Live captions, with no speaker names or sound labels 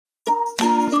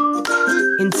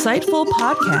Insightful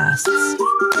podcasts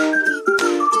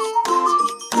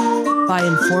by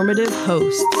informative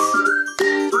hosts.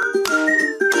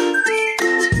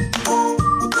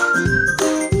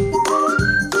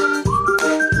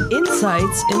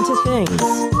 Insights into Things,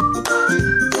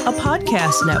 a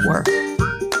podcast network.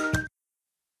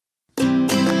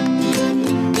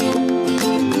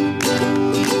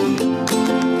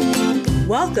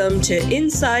 Welcome to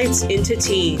Insights into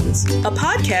Teens, a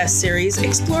podcast series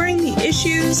exploring the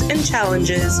issues and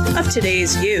challenges of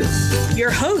today's youth.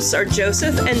 Your hosts are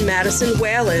Joseph and Madison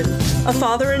Whalen, a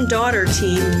father and daughter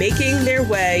team making their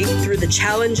way through the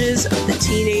challenges of the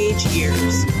teenage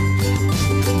years.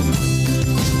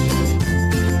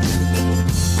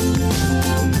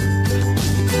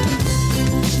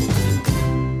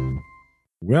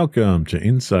 Welcome to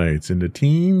Insights into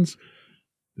Teens.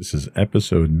 This is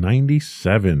episode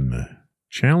 97,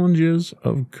 Challenges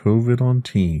of COVID on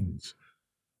Teens.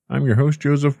 I'm your host,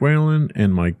 Joseph Whalen,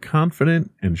 and my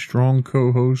confident and strong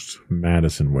co-host,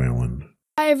 Madison Whalen.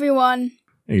 Hi, everyone.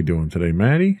 How you doing today,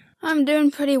 Maddie? I'm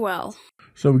doing pretty well.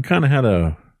 So we kind of had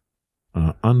a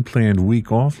unplanned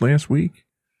week off last week.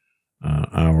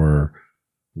 Our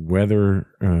weather,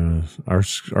 our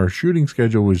shooting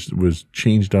schedule was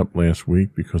changed up last week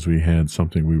because we had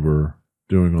something we were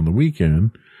doing on the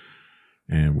weekend,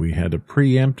 and we had to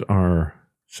preempt our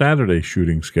Saturday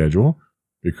shooting schedule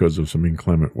because of some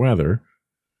inclement weather.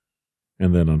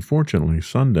 And then unfortunately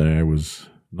Sunday I was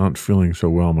not feeling so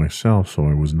well myself, so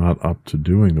I was not up to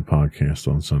doing the podcast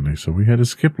on Sunday, so we had to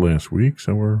skip last week.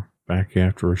 So we're back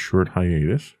after a short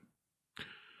hiatus.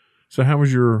 So how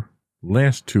was your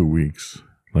last 2 weeks,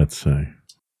 let's say?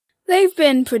 They've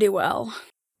been pretty well.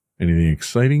 Anything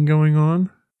exciting going on?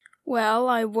 Well,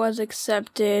 I was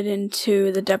accepted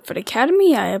into the Deptford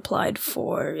Academy I applied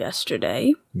for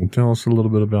yesterday. Well, tell us a little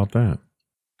bit about that.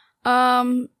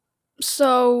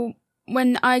 So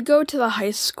when I go to the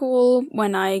high school,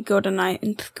 when I go to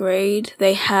 9th grade,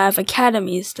 they have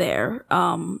academies there,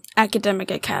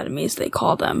 academic academies, they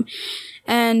call them.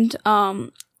 And,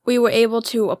 we were able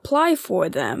to apply for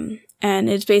them. And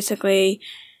it's basically,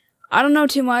 I don't know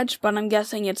too much, but I'm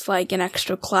guessing it's like an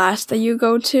extra class that you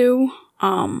go to.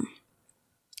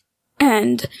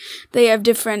 And they have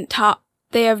different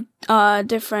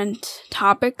different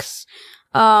topics.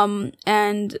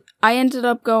 And I ended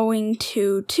up going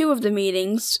to two of the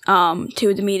meetings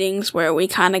where we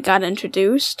kind of got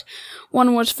introduced.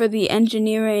 One was for the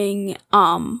engineering,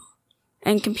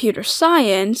 and computer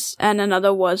science, and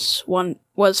another was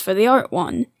for the art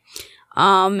one.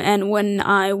 And when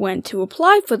I went to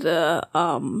apply for the,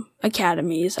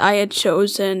 academies, I had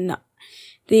chosen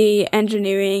the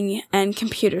engineering and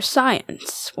computer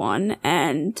science one,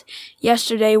 and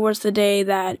yesterday was the day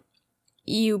that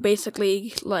you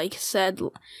basically said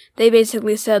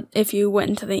if you were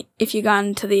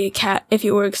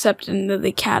accepted into the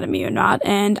academy or not,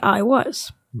 and I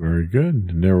was. Very good.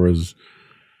 And there was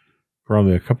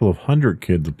probably a couple of hundred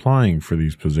kids applying for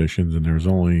these positions, and there's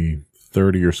only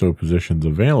 30 or so positions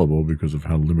available because of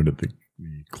how limited the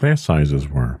class sizes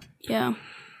were. Yeah.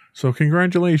 So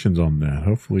congratulations on that.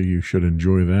 Hopefully you should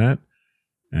enjoy that,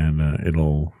 and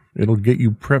it'll get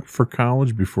you prepped for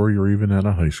college before you're even out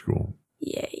of high school.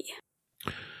 Yay.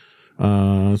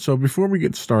 So before we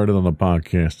get started on the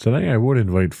podcast today, I would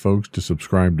invite folks to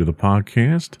subscribe to the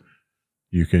podcast.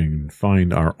 You can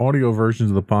find our audio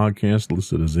versions of the podcast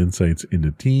listed as Insights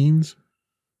into Teens.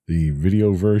 The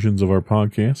video versions of our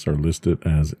podcasts are listed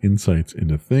as Insights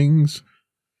into Things.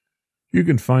 You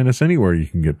can find us anywhere you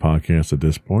can get podcasts at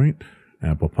this point.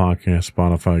 Apple Podcasts,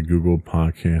 Spotify, Google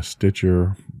Podcasts,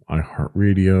 Stitcher,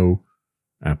 iHeartRadio,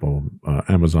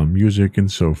 Amazon Music, and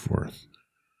so forth.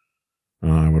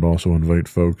 I would also invite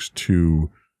folks to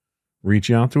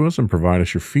reach out to us and provide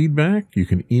us your feedback. You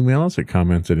can email us at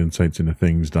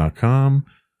comments@insightsintothings.com.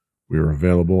 We are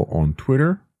available on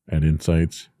Twitter at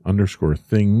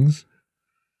insights_things.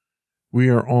 We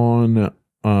are on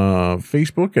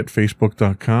Facebook at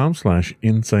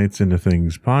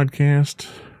facebook.com/insightsintothingspodcast.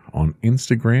 On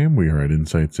Instagram, we are at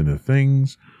Insights Into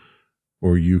Things,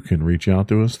 or you can reach out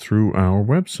to us through our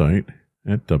website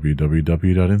at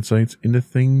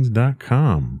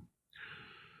www.insightsintothings.com.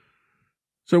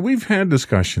 So we've had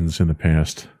discussions in the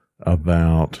past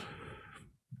about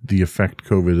the effect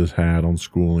COVID has had on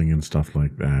schooling and stuff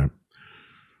like that.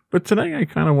 But today I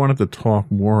kind of wanted to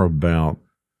talk more about,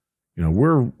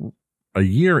 we're a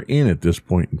year in at this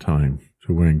point in time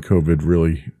to when COVID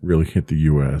really hit the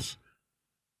U.S.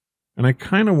 And I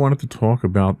kind of wanted to talk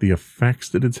about the effects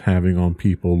that it's having on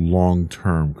people long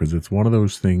term, because it's one of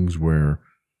those things where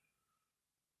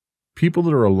people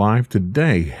that are alive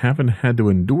today haven't had to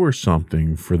endure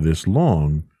something for this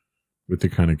long with the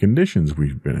kind of conditions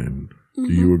we've been in. Mm-hmm.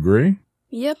 Do you agree?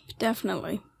 Yep,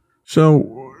 definitely.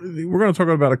 So we're going to talk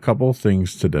about a couple of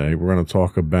things today. We're going to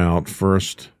talk about,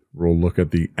 first, we'll look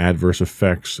at the adverse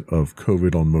effects of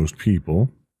COVID on most people.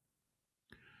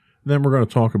 Then we're going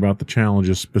to talk about the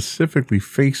challenges specifically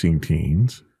facing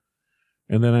teens.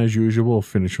 And then, as usual, we'll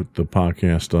finish with the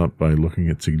podcast up by looking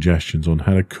at suggestions on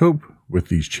how to cope with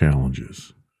these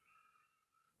challenges.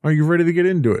 Are you ready to get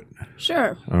into it?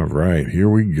 Sure. All right, here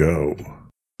we go.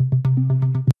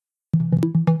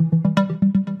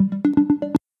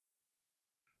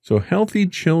 So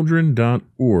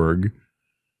healthychildren.org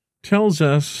tells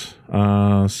us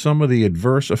some of the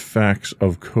adverse effects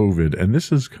of COVID, and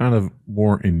this is kind of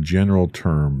more in general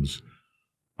terms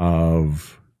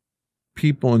of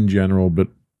people in general, but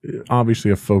obviously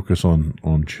a focus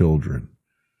on children.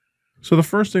 So the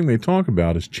first thing they talk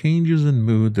about is changes in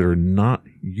mood that are not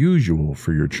usual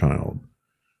for your child,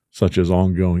 such as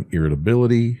ongoing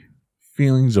irritability,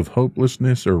 feelings of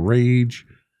hopelessness or rage,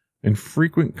 and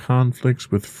frequent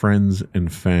conflicts with friends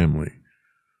and family.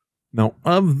 Now,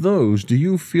 of those, do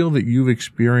you feel that you've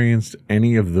experienced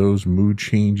any of those mood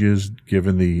changes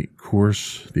given the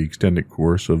extended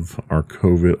course of our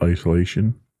COVID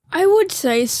isolation? I would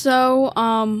say so.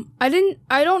 I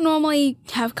don't normally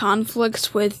have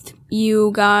conflicts with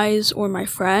you guys or my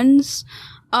friends.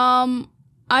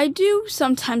 I do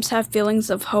sometimes have feelings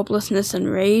of hopelessness and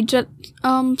rage at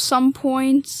some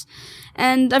points,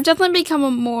 and I've definitely become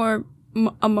more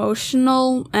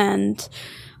emotional, and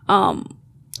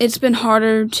it's been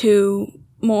harder to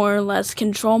more or less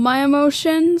control my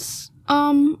emotions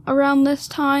around this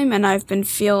time, and I've been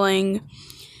feeling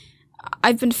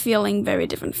very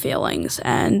different feelings,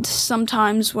 and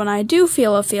sometimes when I do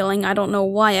feel a feeling, I don't know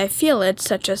why I feel it,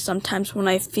 such as sometimes when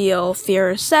I feel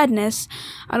fear or sadness,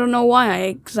 I don't know why I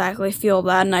exactly feel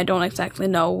that, and I don't exactly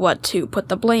know what to put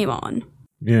the blame on.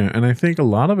 Yeah, and I think a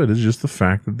lot of it is just the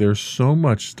fact that there's so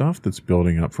much stuff that's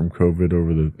building up from COVID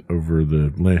over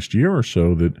the last year or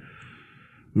so that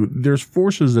there's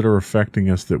forces that are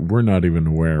affecting us that we're not even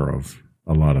aware of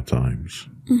a lot of times.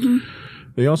 Mm-hmm.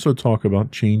 They also talk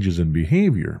about changes in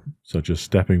behavior, such as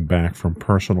stepping back from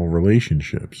personal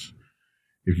relationships.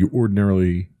 If your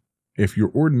ordinarily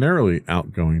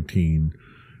outgoing teen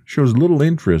shows little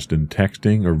interest in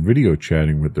texting or video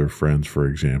chatting with their friends, for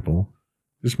example,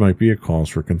 this might be a cause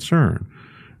for concern.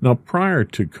 Now, prior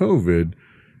to COVID,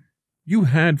 you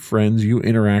had friends, you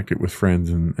interacted with friends,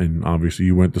 and obviously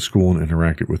you went to school and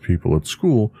interacted with people at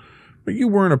school, but you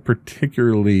weren't a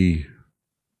particularly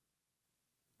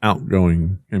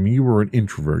outgoing. I mean, you were an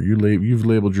introvert. You've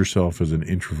labeled yourself as an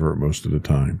introvert most of the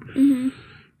time. Mm-hmm.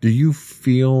 Do you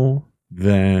feel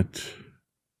that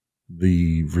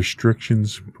the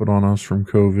restrictions put on us from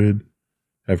COVID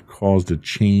have caused a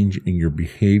change in your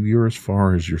behavior as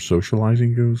far as your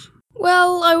socializing goes?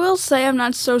 Well, I will say I'm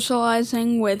not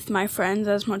socializing with my friends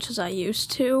as much as I used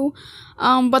to.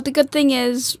 But the good thing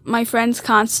is my friends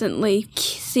constantly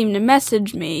seem to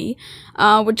message me,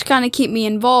 which kind of keep me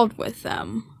involved with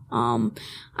them.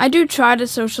 I do try to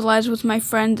socialize with my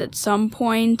friends at some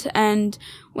point, and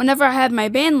whenever I have my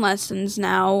band lessons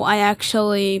now, I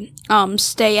actually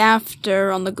stay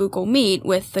after on the Google Meet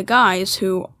with the guys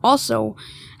who also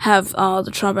have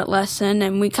the trumpet lesson,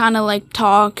 and we kind of like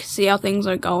talk, see how things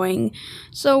are going.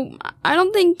 So I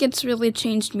don't think it's really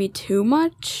changed me too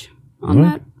much on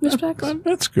that respect.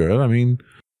 That's good. I mean,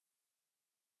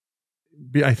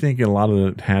 I think a lot of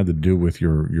it had to do with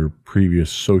your previous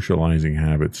socializing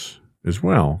habits as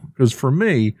well. Because for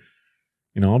me,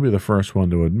 I'll be the first one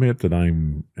to admit that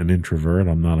I'm an introvert.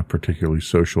 I'm not a particularly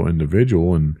social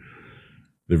individual, and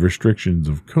the restrictions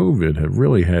of COVID have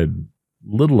really had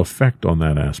little effect on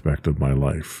that aspect of my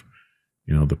life.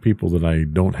 The people that I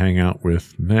don't hang out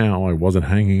with now, I wasn't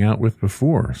hanging out with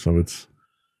before. So it's,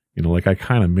 like I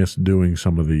kind of miss doing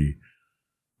some of the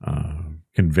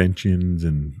conventions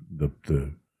and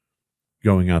the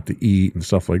going out to eat and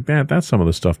stuff like that. That's some of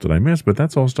the stuff that I miss, but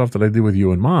that's all stuff that I did with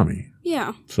you and Mommy.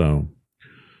 Yeah. So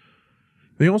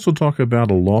they also talk about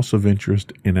a loss of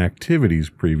interest in activities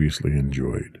previously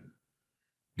enjoyed.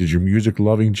 Did your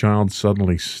music-loving child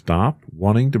suddenly stop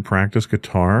wanting to practice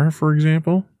guitar, for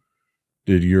example?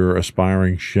 Did your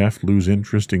aspiring chef lose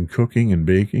interest in cooking and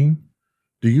baking?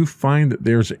 Do you find that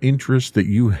there's interest that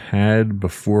you had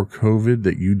before COVID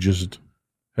that you just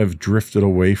have drifted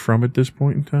away from at this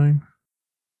point in time?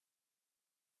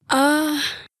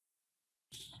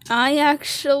 I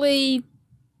actually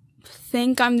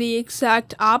think I'm the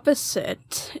exact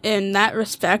opposite in that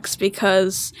respects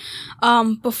because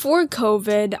before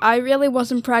COVID, I really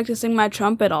wasn't practicing my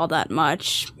trumpet all that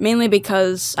much, mainly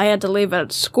because I had to leave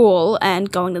at school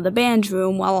and going to the band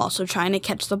room while also trying to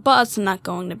catch the bus and not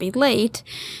going to be late.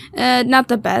 Not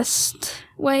the best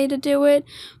way to do it.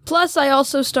 Plus, I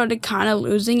also started kind of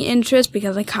losing interest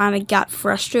because I kind of got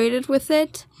frustrated with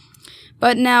it.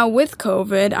 But now with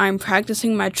COVID, I'm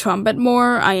practicing my trumpet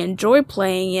more, I enjoy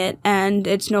playing it, and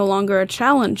it's no longer a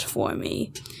challenge for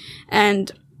me.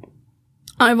 And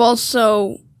I've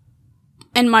also,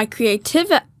 in my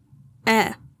creativity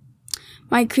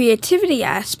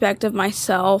aspect of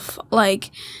myself,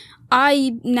 like,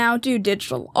 I now do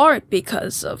digital art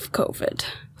because of COVID,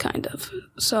 kind of.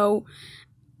 So,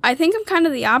 I think I'm kind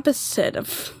of the opposite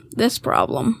of this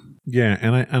problem. Yeah,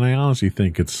 and I honestly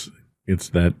think it's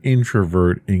that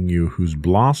introvert in you who's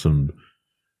blossomed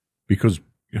because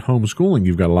homeschooling,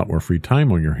 you've got a lot more free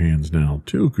time on your hands now,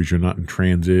 too, because you're not in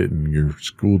transit and your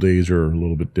school days are a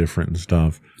little bit different and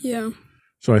stuff. Yeah.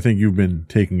 So I think you've been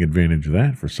taking advantage of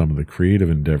that for some of the creative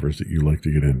endeavors that you like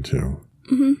to get into.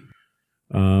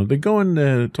 Mm-hmm. They go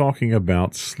into talking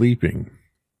about sleeping,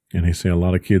 and they say a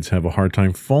lot of kids have a hard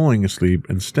time falling asleep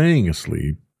and staying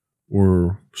asleep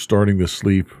or starting to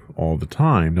sleep all the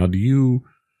time. Now,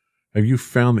 have you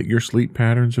found that your sleep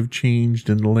patterns have changed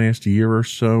in the last year or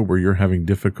so where you're having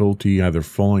difficulty either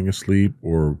falling asleep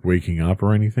or waking up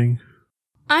or anything?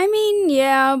 I mean,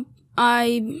 yeah,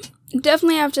 I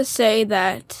definitely have to say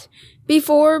that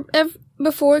before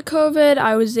COVID,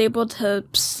 I was able to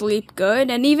sleep good.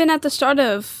 And even at the start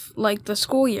of, like, the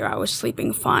school year, I was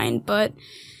sleeping fine. But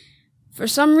for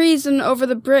some reason, over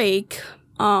the break,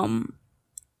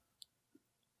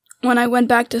 when I went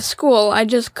back to school, I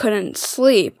just couldn't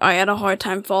sleep. I had a hard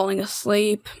time falling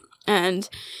asleep, and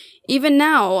even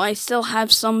now, I still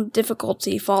have some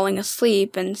difficulty falling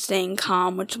asleep and staying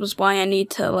calm, which was why I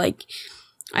need to,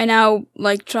 I now,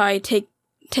 try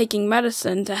taking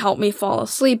medicine to help me fall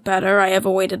asleep better. I have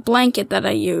a weighted blanket that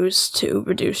I use to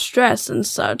reduce stress and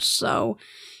such, so,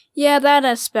 yeah, that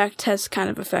aspect has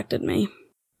kind of affected me.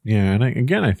 Yeah, and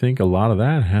I think a lot of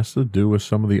that has to do with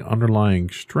some of the underlying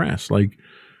stress, like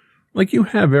you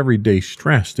have everyday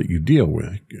stress that you deal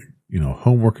with,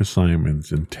 homework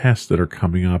assignments and tests that are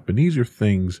coming up. And these are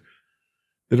things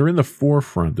that are in the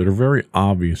forefront, that are very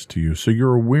obvious to you. So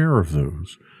you're aware of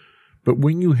those. But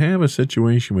when you have a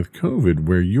situation with COVID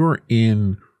where you're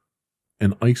in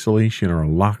an isolation or a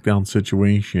lockdown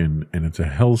situation and it's a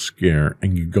health scare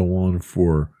and you go on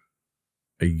for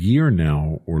a year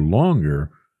now or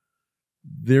longer,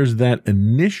 there's that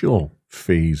initial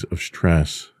phase of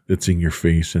stress that's in your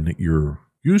face and that you're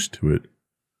used to it.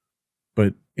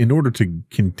 But in order to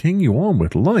continue on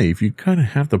with life, you kind of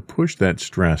have to push that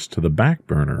stress to the back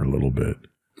burner a little bit.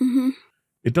 Mm-hmm.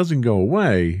 It doesn't go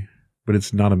away, but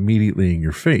it's not immediately in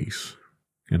your face.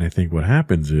 And I think what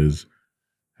happens is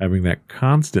having that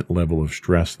constant level of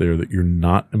stress there that you're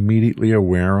not immediately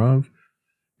aware of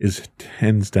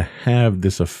tends to have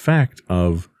this effect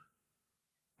of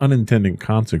unintended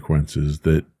consequences,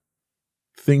 that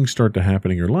things start to happen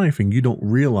in your life and you don't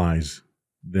realize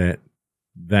that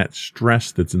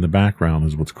stress that's in the background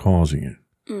is what's causing it.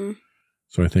 Mm.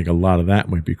 So I think a lot of that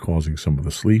might be causing some of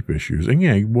the sleep issues. And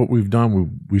yeah, what we've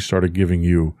done, we started giving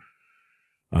you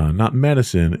not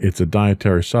medicine, it's a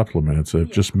dietary supplement. It's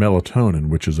just melatonin,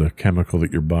 which is a chemical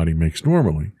that your body makes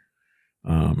normally.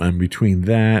 And between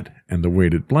that and the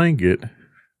weighted blanket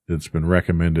that's been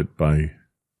recommended by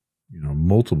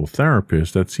multiple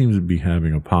therapists, that seems to be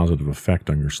having a positive effect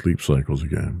on your sleep cycles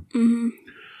again. Mm-hmm.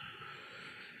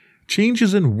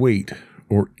 Changes in weight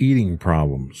or eating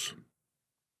problems,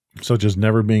 such as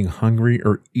never being hungry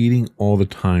or eating all the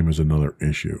time, is another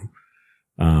issue.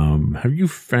 Have you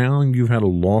found you've had a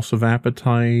loss of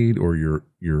appetite or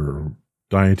your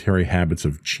dietary habits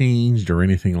have changed or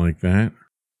anything like that?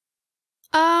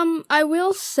 I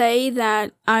will say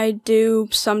that I do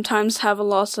sometimes have a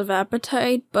loss of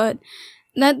appetite, but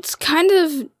that's kind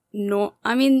of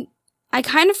I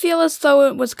kind of feel as though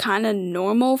it was kind of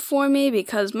normal for me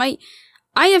because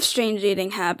I have strange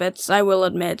eating habits, I will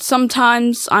admit.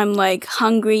 Sometimes I'm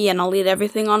hungry and I'll eat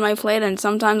everything on my plate, and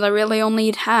sometimes I really only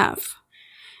eat half.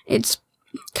 It's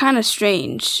kind of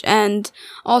strange. And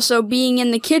also being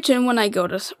in the kitchen when I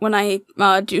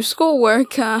do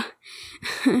schoolwork,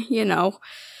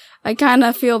 I kind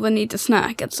of feel the need to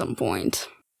snack at some point.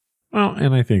 Well,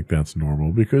 and I think that's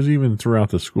normal because even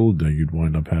throughout the school day, you'd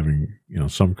wind up having,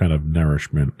 some kind of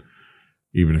nourishment,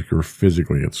 even if you're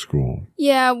physically at school.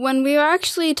 Yeah, when we were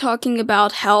actually talking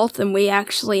about health and we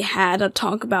actually had a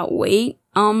talk about weight,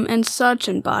 and such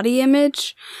and body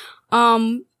image,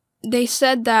 they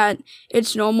said that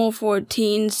it's normal for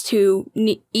teens to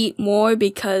eat more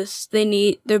because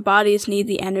their bodies need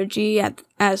the energy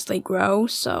as they grow.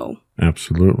 So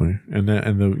absolutely, and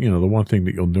the one thing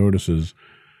that you'll notice is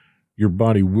your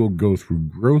body will go through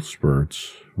growth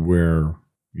spurts where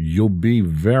you'll be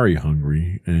very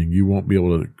hungry and you won't be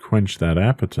able to quench that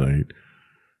appetite,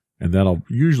 and that'll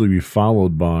usually be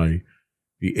followed by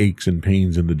the aches and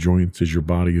pains in the joints as your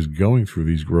body is going through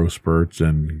these growth spurts,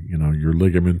 and your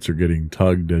ligaments are getting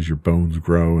tugged as your bones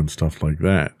grow and stuff like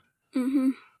that.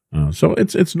 Mm-hmm. So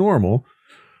it's normal.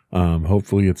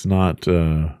 Hopefully it's not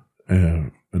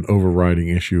an overriding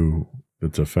issue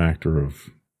that's a factor of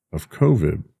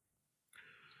COVID.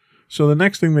 So the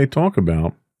next thing they talk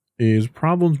about is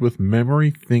problems with memory,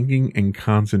 thinking, and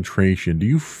concentration. Do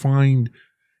you find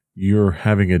you're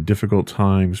having a difficult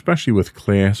time, especially with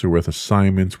class or with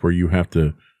assignments where you have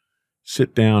to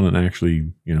sit down and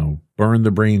actually, burn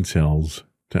the brain cells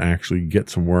to actually get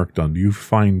some work done? Do you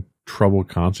find trouble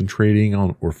concentrating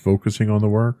on or focusing on the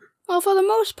work? Well, for the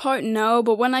most part, no,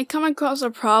 but when I come across a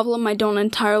problem I don't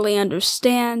entirely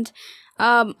understand,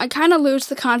 I kind of lose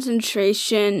the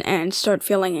concentration and start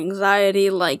feeling anxiety,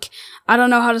 like, I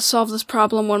don't know how to solve this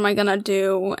problem, what am I gonna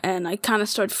do? And I kind of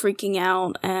start freaking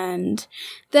out, and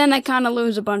then I kind of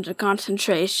lose a bunch of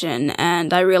concentration,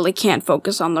 and I really can't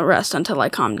focus on the rest until I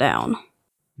calm down.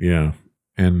 Yeah,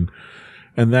 and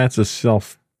that's a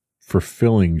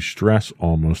self-fulfilling stress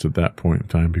almost at that point in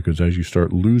time, because as you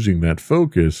start losing that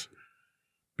focus,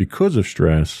 because of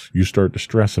stress, you start to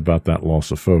stress about that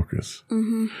loss of focus.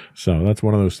 Mm-hmm. So that's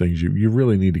one of those things you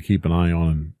really need to keep an eye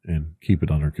on and keep it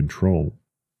under control.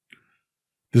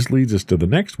 This leads us to the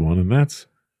next one, and that's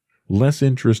less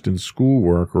interest in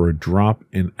schoolwork or a drop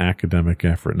in academic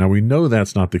effort. Now, we know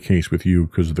that's not the case with you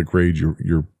because of the grades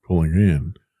you're pulling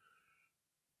in.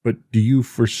 But do you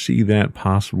foresee that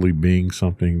possibly being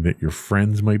something that your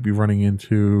friends might be running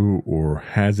into, or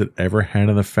has it ever had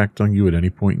an effect on you at any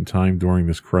point in time during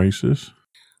this crisis?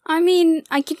 I mean,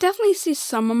 I can definitely see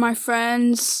some of my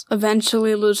friends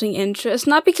eventually losing interest,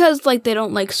 not because they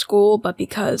don't like school, but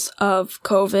because of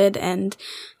COVID and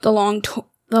the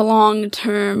long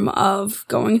term of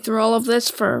going through all of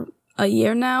this for a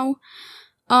year now.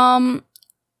 And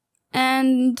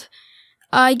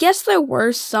I guess there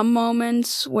were some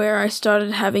moments where I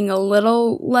started having a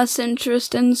little less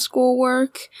interest in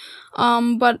schoolwork,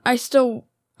 but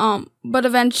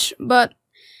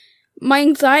my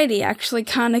anxiety actually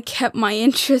kind of kept my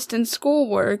interest in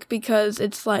schoolwork, because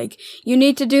it's like, you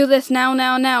need to do this now,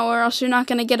 or else you're not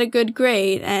going to get a good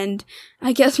grade, and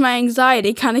I guess my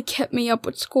anxiety kind of kept me up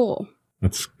with school.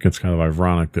 It's kind of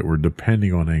ironic that we're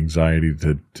depending on anxiety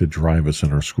to drive us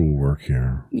in our schoolwork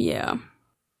here. Yeah.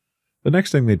 The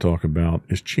next thing they talk about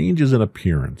is changes in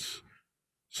appearance,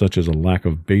 such as a lack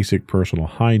of basic personal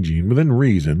hygiene within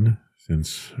reason,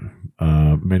 since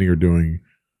many are doing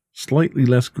slightly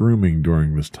less grooming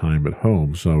during this time at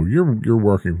home. So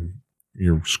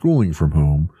you're schooling from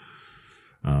home.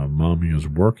 Mommy is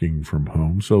working from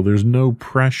home, so there's no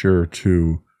pressure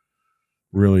to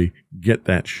really get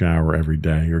that shower every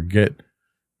day or get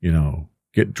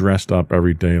dressed up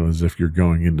every day as if you're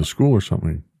going into school or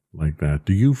something like that.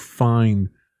 Do you find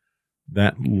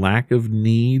that lack of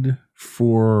need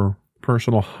for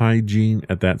personal hygiene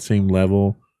at that same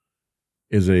level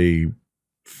is a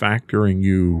factor in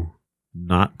you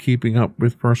not keeping up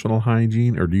with personal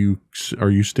hygiene, or are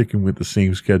you sticking with the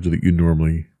same schedule that you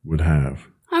normally would have?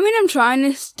 I mean, I'm trying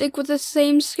to stick with the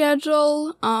same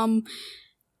schedule. One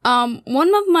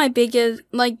of my biggest,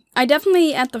 I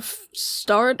definitely, at the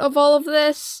start of all of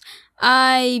this,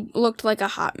 I looked like a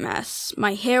hot mess.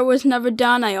 My hair was never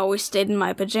done. I always stayed in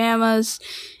my pajamas.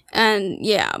 And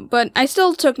yeah, but I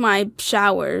still took my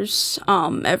showers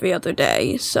every other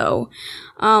day. So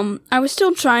I was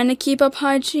still trying to keep up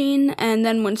hygiene. And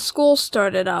then when school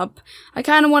started up, I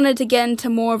kind of wanted to get into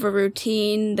more of a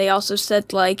routine. They also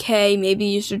said, hey, maybe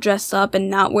you should dress up and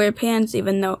not wear pants,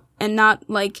 and not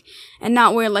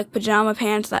wear pajama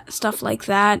pants, stuff like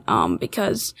that,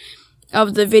 because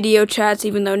of the video chats,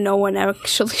 even though no one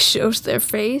actually shows their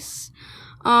face.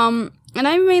 And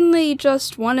I mainly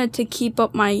just wanted to keep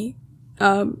up a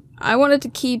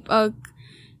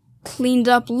cleaned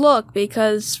up look,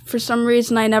 because for some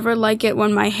reason I never like it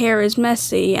when my hair is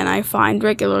messy, and I find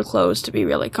regular clothes to be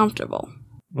really comfortable.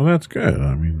 Well, that's good.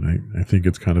 I mean, I think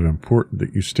it's kind of important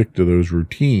that you stick to those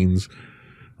routines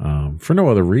for no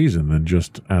other reason than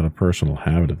just out of personal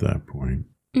habit at that point.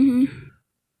 Mm-hmm.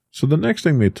 So the next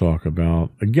thing they talk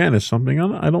about, again, is something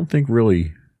I don't think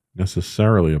really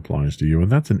necessarily applies to you,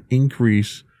 and that's an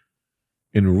increase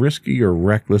in risky or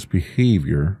reckless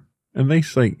behavior And they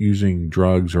cite using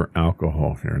drugs or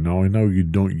alcohol here. Now, I know you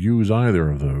don't use either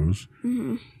of those.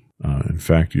 Mm-hmm. In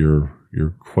fact, you're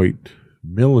quite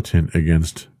militant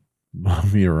against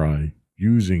Mommy or I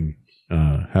using,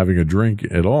 having a drink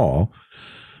at all.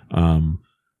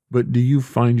 But do you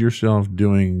find yourself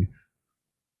doing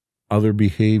other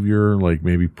behavior, like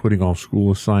maybe putting off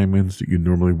school assignments that you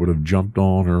normally would have jumped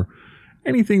on, or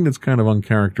anything that's kind of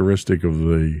uncharacteristic of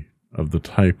the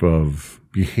type of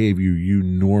behavior you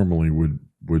normally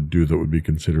would do that would be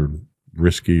considered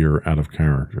risky or out of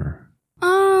character?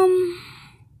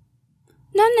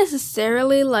 Not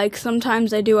necessarily. Like,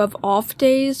 sometimes I do have off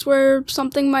days where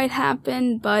something might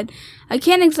happen, but I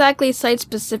can't exactly cite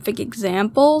specific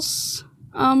examples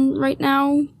right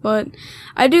now. But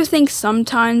I do think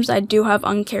sometimes I do have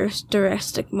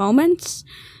uncharacteristic moments.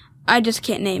 I just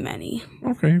can't name any.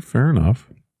 Okay, fair enough.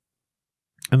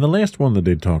 And the last one that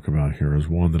they talk about here is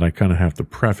one that I kind of have to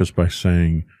preface by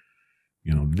saying,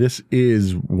 this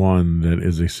is one that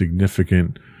is a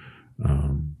significant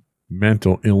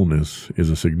mental illness is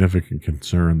a significant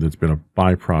concern that's been a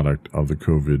byproduct of the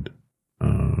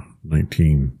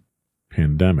COVID-19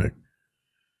 pandemic.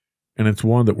 And it's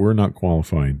one that we're not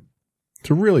qualified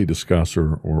to really discuss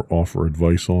or offer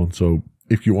advice on. So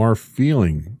if you are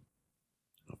feeling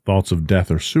thoughts of death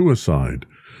or suicide,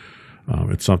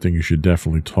 it's something you should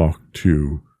definitely talk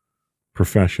to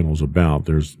professionals about.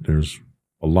 There's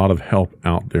a lot of help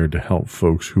out there to help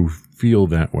folks who feel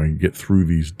that way get through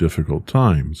these difficult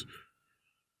times.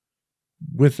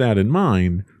 With that in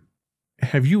mind,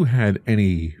 have you had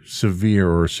any severe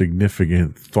or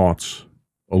significant thoughts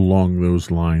along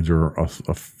those lines, or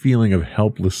a feeling of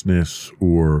helplessness,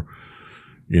 or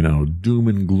doom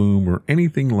and gloom, or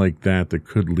anything like that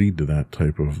could lead to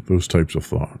those types of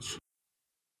thoughts?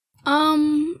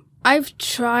 I've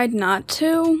tried not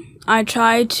to. I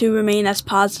try to remain as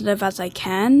positive as I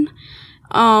can,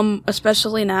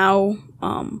 especially now.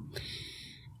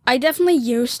 I definitely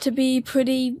used to be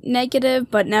pretty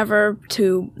negative, but never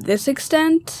to this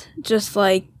extent. Just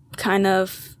like kind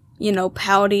of,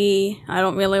 pouty, I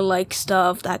don't really like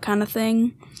stuff, that kind of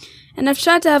thing. And I've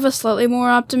tried to have a slightly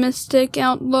more optimistic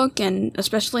outlook, and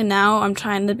especially now I'm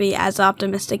trying to be as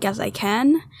optimistic as I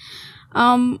can.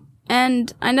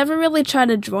 And I never really try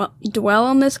to dwell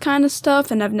on this kind of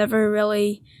stuff, and I've never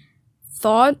really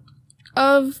thought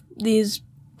of these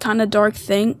kind of dark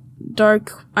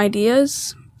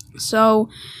ideas. So,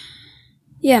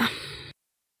 yeah.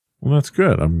 Well, that's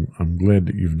good. I'm glad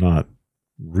that you've not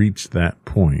reached that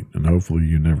point, and hopefully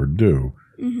you never do.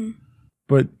 Mm-hmm.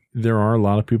 But there are a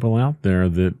lot of people out there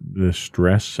that the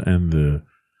stress and the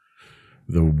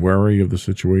worry of the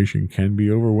situation can be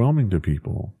overwhelming to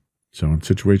people. So in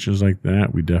situations like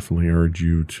that, we definitely urge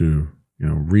you to,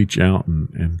 reach out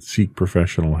and seek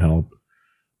professional help.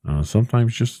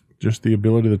 Sometimes just the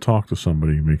ability to talk to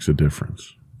somebody makes a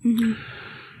difference. Mm-hmm.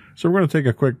 So we're going to take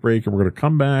a quick break, and we're going to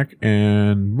come back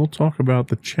and we'll talk about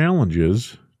the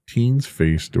challenges teens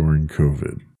face during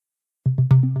COVID.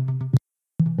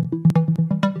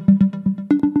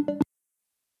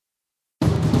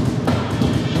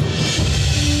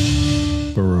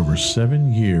 For over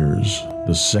 7 years,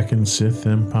 the Second Sith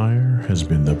Empire has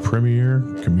been the premier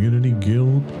community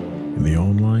guild in the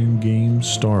online game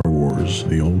Star Wars: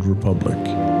 The Old Republic.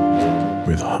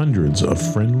 With hundreds of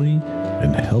friendly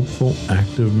and helpful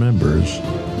active members,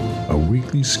 a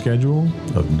weekly schedule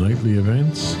of nightly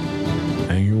events,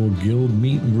 annual guild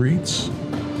meet and greets,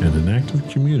 and an active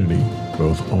community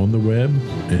both on the web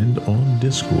and on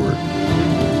Discord.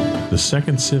 The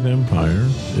Second Sith Empire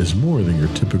is more than your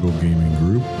typical gaming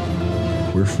group.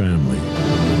 We're family.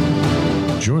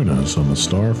 Join us on the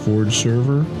Starforge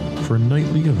server for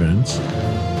nightly events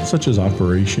such as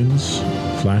operations,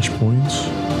 flashpoints,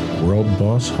 world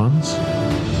boss hunts,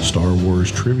 Star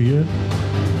Wars trivia,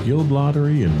 guild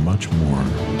lottery, and much more.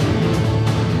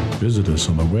 Visit us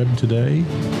on the web today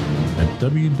at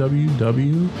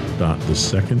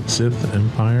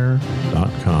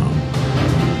www.thesecondsithempire.com.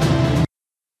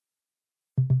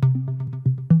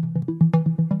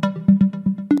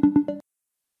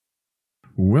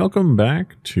 Welcome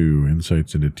back to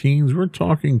Insights into Teens. We're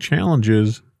talking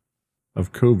challenges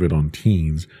of COVID on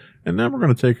teens. And now we're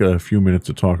going to take a few minutes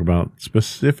to talk about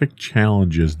specific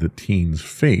challenges that teens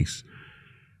face.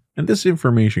 And this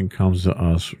information comes to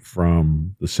us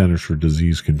from the Centers for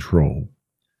Disease Control.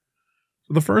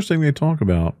 So the first thing they talk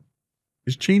about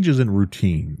is changes in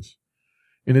routines.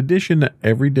 In addition to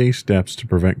everyday steps to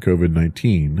prevent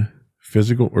COVID-19,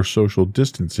 physical or social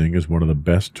distancing is one of the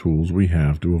best tools we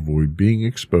have to avoid being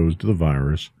exposed to the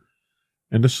virus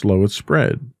and to slow its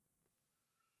spread.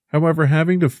 However,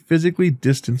 having to physically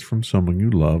distance from someone you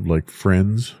love, like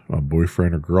friends, a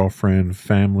boyfriend or girlfriend,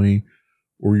 family,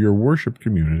 or your worship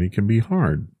community, can be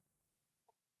hard.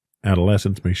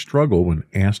 Adolescents may struggle when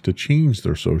asked to change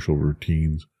their social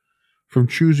routines, from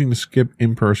choosing to skip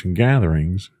in-person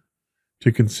gatherings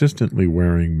to consistently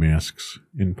wearing masks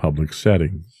in public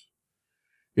settings.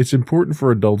 It's important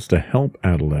for adults to help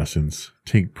adolescents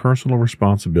take personal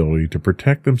responsibility to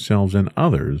protect themselves and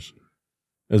others,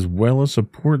 as well as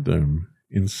support them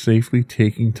in safely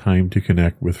taking time to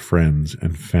connect with friends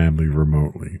and family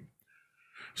remotely.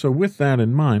 So with that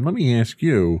in mind, let me ask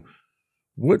you,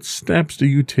 what steps do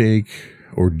you take,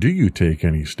 or do you take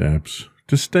any steps,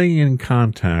 to stay in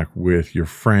contact with your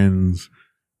friends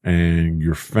and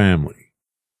your family?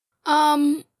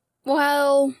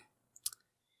 Well,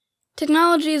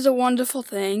 technology is a wonderful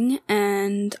thing,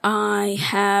 and I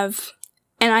have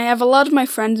a lot of my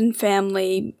friends and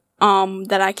family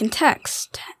that I can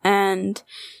text, and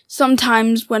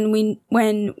sometimes when we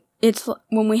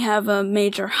have a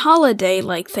major holiday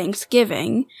like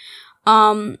Thanksgiving,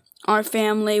 our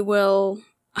family will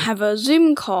have a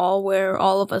Zoom call where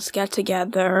all of us get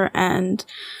together and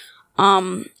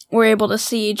we're able to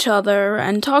see each other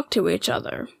and talk to each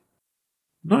other.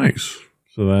 Nice.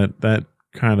 So that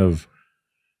kind of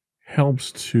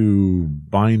helps to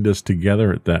bind us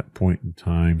together at that point in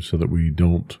time so that we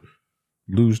don't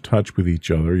lose touch with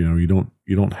each other. You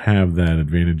don't have that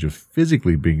advantage of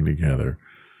physically being together,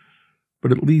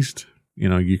 but at least,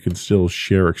 you can still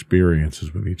share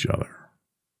experiences with each other.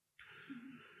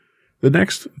 The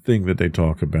next thing that they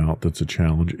talk about that's a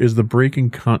challenge is the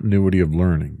breaking continuity of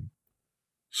learning.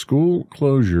 School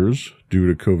closures due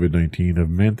to COVID-19 have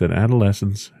meant that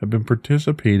adolescents have been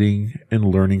participating in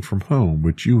learning from home,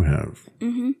 which you have.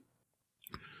 Mm-hmm.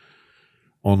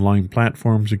 Online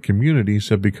platforms and communities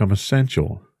have become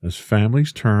essential as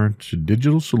families turn to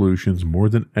digital solutions more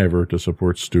than ever to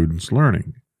support students'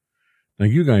 learning. Now,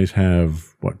 you guys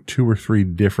have, 2 or 3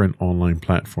 different online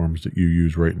platforms that you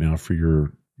use right now for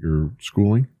your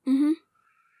schooling? Mm-hmm.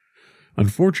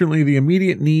 Unfortunately, the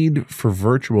immediate need for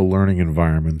virtual learning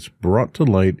environments brought to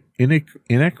light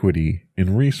inequity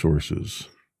in resources,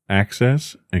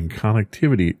 access, and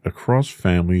connectivity across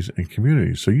families and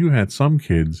communities. So you had some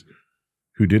kids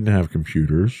who didn't have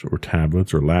computers or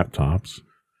tablets or laptops.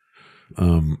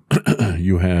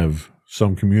 You have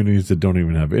some communities that don't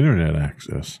even have internet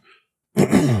access.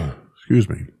 Excuse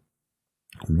me.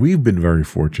 We've been very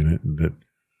fortunate in that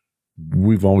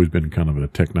we've always been kind of a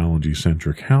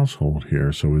technology-centric household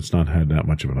here, so it's not had that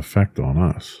much of an effect on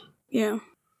us. Yeah.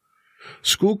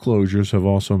 School closures have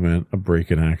also meant a break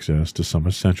in access to some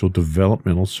essential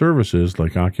developmental services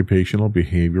like occupational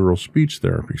behavioral speech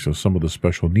therapy, so some of the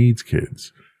special needs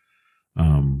kids.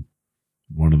 One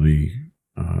of the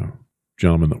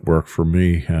gentlemen that work for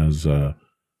me has a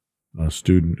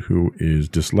student who is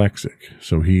dyslexic,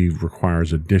 so he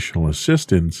requires additional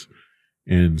assistance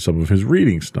in some of his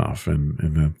reading stuff,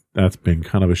 and that's been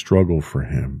kind of a struggle for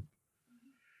him.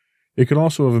 It could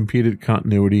also have impeded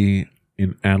continuity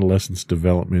in adolescents'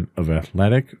 development of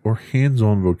athletic or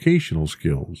hands-on vocational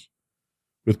skills,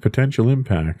 with potential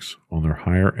impacts on their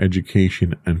higher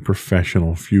education and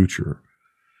professional future.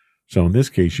 So in this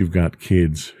case, you've got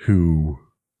kids who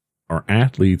are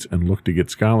athletes and look to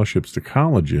get scholarships to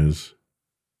colleges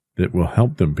that will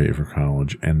help them pay for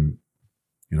college, and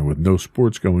with no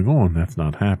sports going on, that's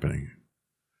not happening.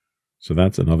 So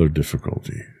that's another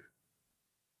difficulty.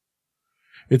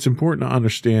 It's important to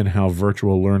understand how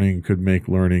virtual learning could make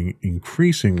learning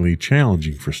increasingly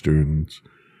challenging for students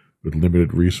with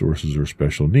limited resources or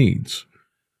special needs.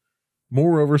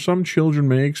 Moreover, some children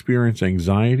may experience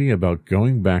anxiety about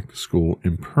going back to school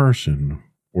in person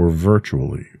or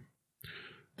virtually.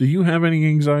 Do you have any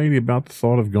anxiety about the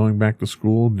thought of going back to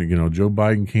school? Joe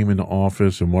Biden came into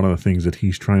office, and one of the things that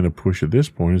he's trying to push at this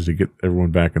point is to get everyone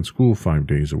back in school 5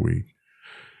 days a week.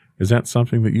 Is that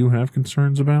something that you have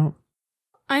concerns about?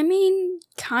 I mean,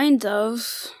 kind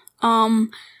of.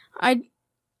 I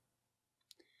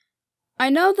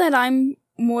know that I'm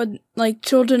more,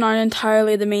 children aren't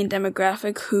entirely the main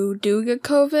demographic who do get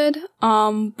COVID,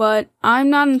 but I'm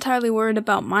not entirely worried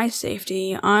about my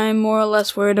safety. I'm more or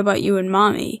less worried about you and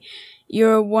mommy.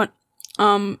 You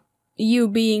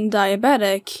being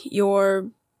diabetic,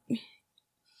 you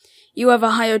have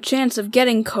a higher chance of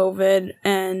getting COVID,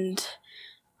 and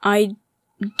I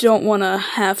don't want to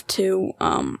have to,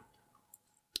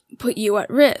 put you at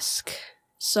risk.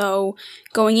 So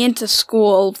going into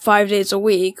school 5 days a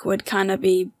week would kind of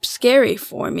be scary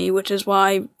for me, which is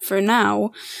why, for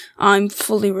now, I'm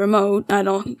fully remote. I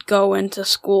don't go into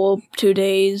school 2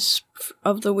 days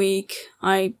of the week.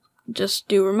 I just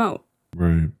do remote.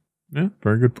 Right. Yeah,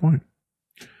 very good point.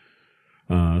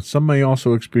 Some may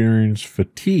also experience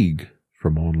fatigue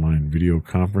from online video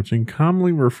conferencing,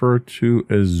 commonly referred to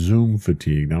as Zoom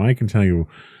fatigue. Now, I can tell you,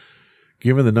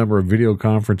 given the number of video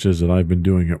conferences that I've been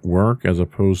doing at work as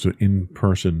opposed to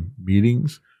in-person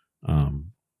meetings,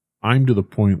 I'm to the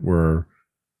point where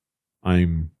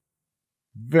I'm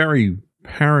very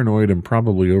paranoid and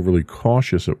probably overly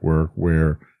cautious at work,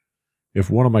 where if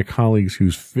one of my colleagues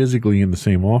who's physically in the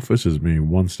same office as me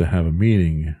wants to have a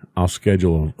meeting, I'll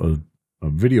schedule a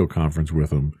video conference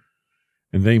with them,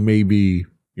 and they may be,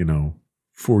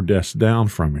 4 desks down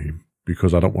from me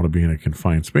because I don't want to be in a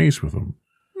confined space with them.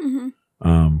 Mm-hmm.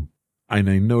 And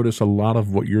I notice a lot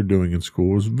of what you're doing in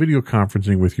school is video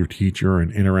conferencing with your teacher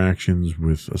and interactions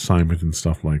with assignments and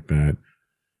stuff like that.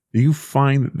 Do you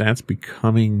find that that's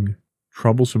becoming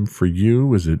troublesome for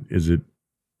you? Is it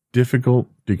difficult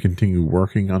to continue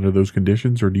working under those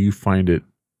conditions, or do you find it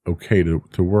okay to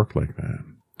work like that?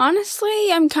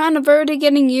 Honestly, I'm kind of already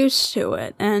getting used to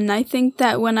it, and I think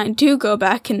that when I do go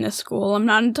back into school, I'm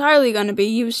not entirely going to be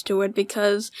used to it,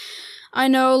 because I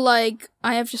know,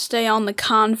 I have to stay on the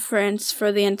conference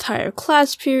for the entire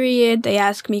class period. They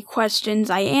ask me questions,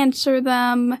 I answer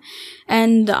them,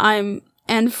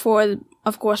 and for,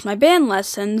 of course, my band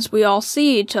lessons, we all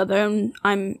see each other, and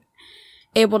I'm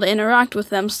able to interact with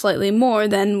them slightly more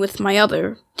than with my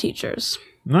other teachers.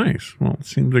 Nice. Well, it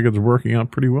seems like it's working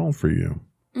out pretty well for you.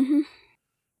 Mm-hmm.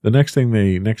 The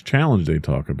next challenge they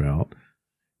talk about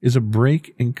is a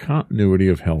break in continuity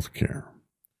of health care.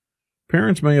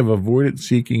 Parents may have avoided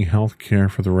seeking health care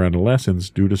for their adolescents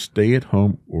due to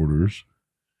stay-at-home orders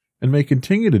and may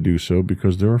continue to do so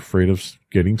because they're afraid of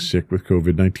getting sick with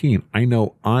COVID-19. I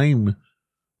know I'm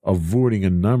avoiding a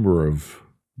number of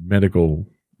medical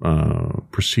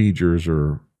procedures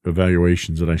or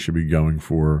evaluations that I should be going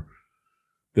for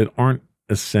that aren't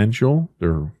essential.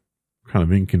 They're kind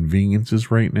of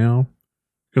inconveniences right now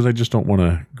because I just don't want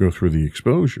to go through the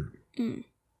exposure.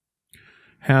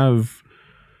 Have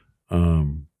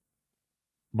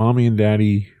mommy and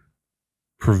daddy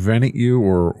prevented you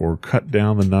or cut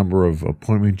down the number of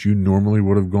appointments you normally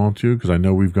would have gone to? Because I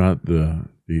know we've got the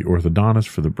orthodontist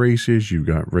for the braces, you've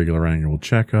got regular annual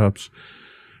checkups.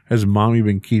 Has mommy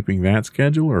been keeping that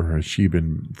schedule, or has she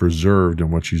been reserved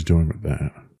in what she's doing with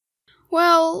that?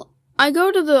 Well, I go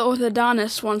to the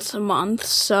orthodontist once a month,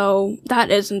 so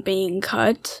that isn't being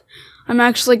cut. I'm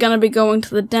actually going to be going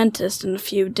to the dentist in a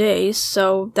few days,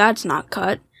 so that's not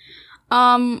cut.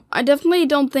 I definitely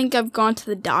don't think I've gone to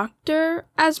the doctor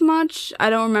as much. I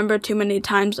don't remember too many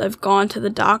times I've gone to the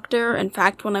doctor. In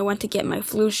fact, when I went to get my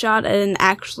flu shot, I didn't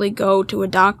actually go to a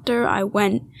doctor. I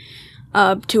went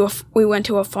we went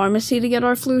to a pharmacy to get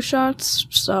our flu shots,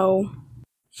 so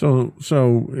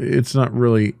it's not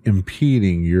really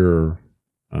impeding your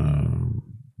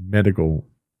medical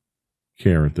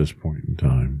care at this point in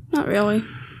time. Not really.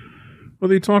 Well,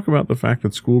 they talk about the fact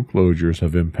that school closures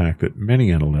have impacted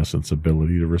many adolescents'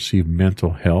 ability to receive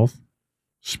mental health,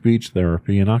 speech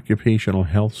therapy, and occupational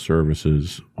health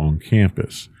services on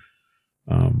campus.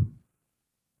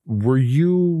 Were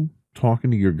you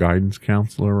talking to your guidance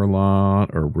counselor a lot,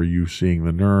 or were you seeing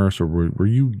the nurse, or were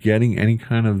you getting any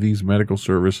kind of these medical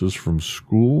services from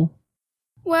school?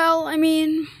 Well, I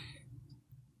mean,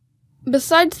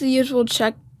 besides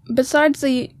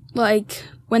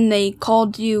when they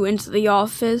called you into the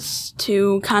office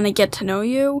to kind of get to know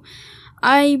you,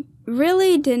 I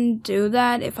really didn't do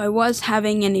that. If I was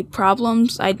having any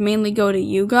problems, I'd mainly go to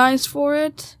you guys for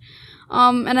it.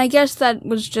 And I guess that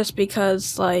was just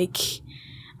because,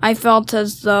 I felt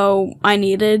as though I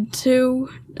needed to,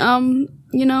 I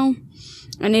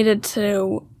needed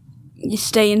to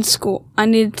stay in school. I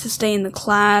needed to stay in the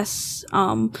class.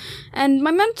 And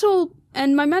my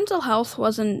mental health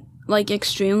wasn't,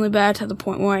 extremely bad to the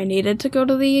point where I needed to go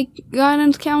to the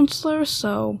guidance counselor,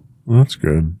 so. Well, that's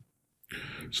good.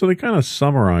 So they kind of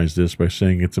summarize this by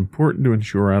saying it's important to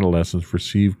ensure adolescents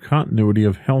receive continuity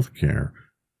of health care,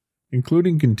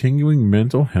 including continuing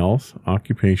mental health,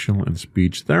 occupational, and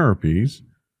speech therapies,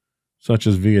 such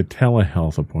as via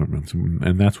telehealth appointments.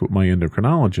 And that's what my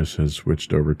endocrinologist has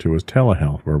switched over to, is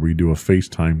telehealth, where we do a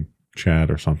FaceTime chat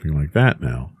or something like that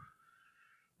now.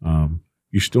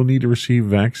 You still need to receive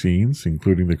vaccines,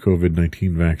 including the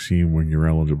COVID-19 vaccine when you're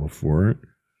eligible for it.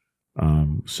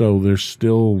 So there's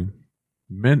still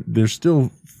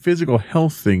physical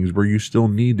health things where you still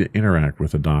need to interact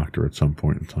with a doctor at some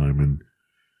point in time. And,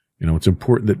 it's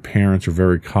important that parents are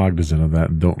very cognizant of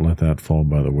that and don't let that fall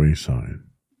by the wayside.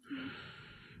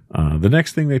 The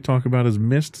next thing they talk about is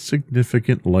missed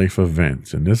significant life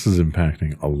events, and this is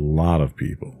impacting a lot of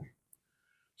people.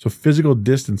 So physical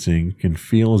distancing can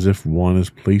feel as if one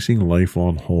is placing life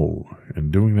on hold,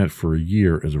 and doing that for a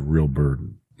year is a real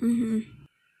burden. Mm-hmm.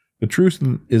 The truth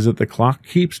is that the clock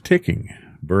keeps ticking.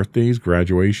 Birthdays,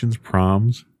 graduations,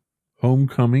 proms,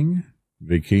 homecoming,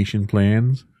 vacation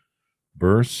plans,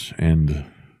 births, and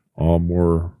all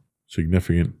more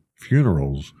significant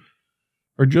funerals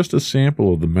are just a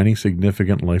sample of the many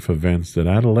significant life events that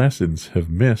adolescents have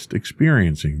missed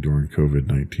experiencing during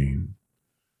COVID-19.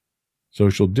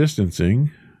 Social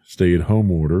distancing, stay-at-home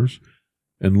orders,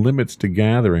 and limits to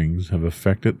gatherings have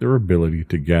affected their ability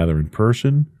to gather in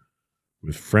person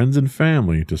with friends and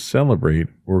family to celebrate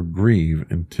or grieve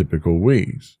in typical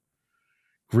ways.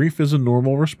 Grief is a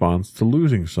normal response to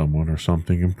losing someone or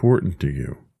something important to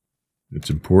you. It's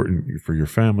important for your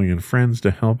family and friends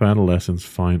to help adolescents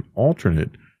find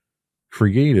alternate,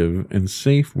 creative, and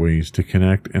safe ways to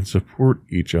connect and support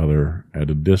each other at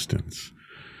a distance.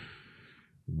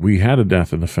 We had a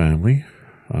death in the family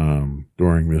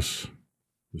during this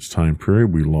time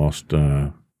period. We lost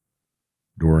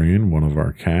Dorian, one of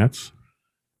our cats,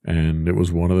 and it was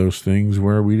one of those things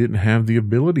where we didn't have the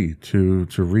ability to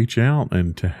reach out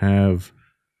and to have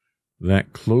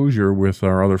that closure with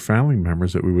our other family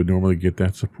members that we would normally get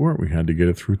that support. We had to get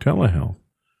it through telehealth.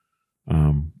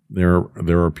 There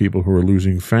are people who are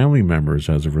losing family members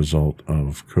as a result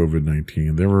of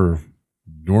COVID-19. There are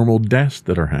normal deaths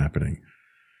that are happening.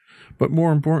 But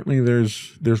more importantly,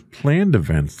 there's planned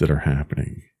events that are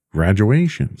happening.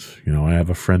 Graduations. I have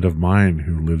a friend of mine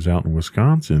who lives out in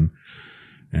Wisconsin,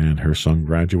 and her son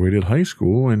graduated high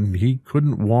school, and he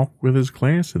couldn't walk with his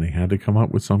class, and they had to come up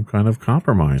with some kind of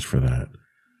compromise for that.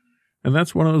 And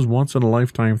that's one of those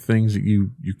once-in-a-lifetime things that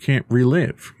you can't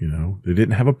relive. They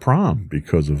didn't have a prom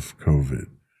because of COVID.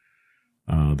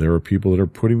 There are people that are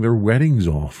putting their weddings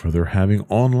off, or they're having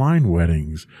online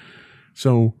weddings.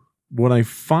 So what I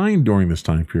find during this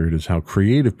time period is how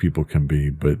creative people can be,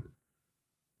 but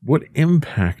what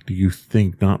impact do you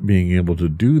think not being able to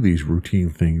do these routine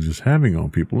things is having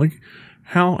on people? Like,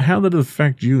 how did it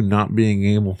affect you not being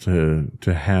able to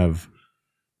have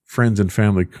friends and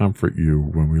family comfort you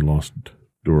when we lost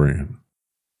Dorian?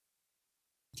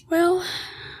 Well,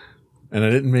 and I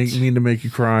didn't mean to make you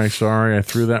cry. Sorry, I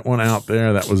threw that one out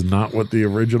there. That was not what the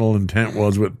original intent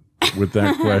was with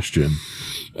that question.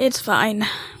 It's fine.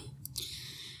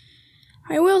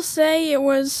 I will say it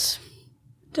was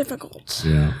difficult.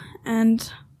 Yeah.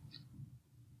 And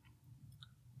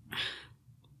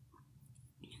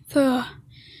the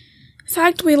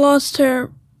fact we lost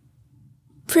her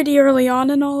pretty early on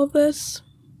in all of this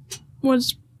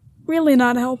was really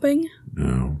not helping.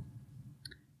 No.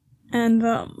 And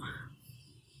the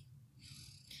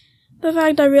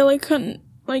fact I really couldn't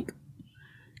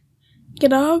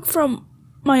get a hug from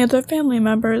my other family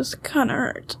members kinda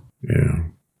hurt. Yeah.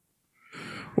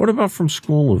 What about from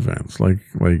school events? Like,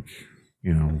 I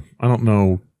don't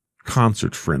know,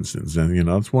 concerts, for instance. And,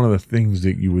 it's one of the things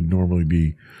that you would normally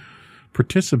be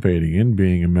participating in,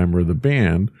 being a member of the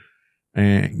band.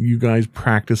 And you guys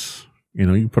practice,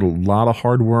 you put a lot of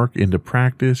hard work into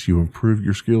practice. You improve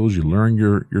your skills. You learn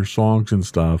your songs and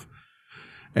stuff.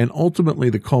 And ultimately,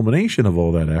 the culmination of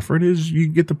all that effort is you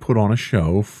get to put on a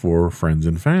show for friends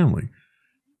and family.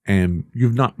 And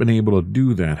you've not been able to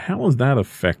do that. How has that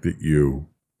affected you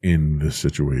in this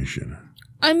situation?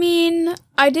 I mean,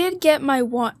 I did get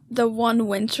the one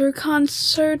winter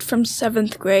concert from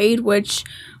 7th grade, which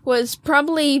was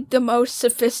probably the most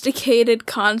sophisticated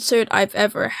concert I've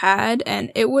ever had,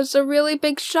 and it was a really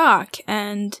big shock.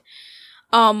 And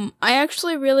I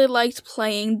actually really liked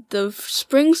playing the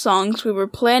spring songs we were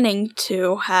planning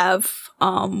to have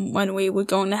when we were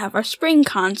going to have our spring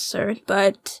concert,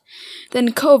 but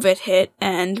then COVID hit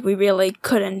and we really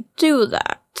couldn't do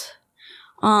that.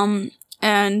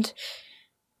 And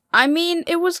I mean,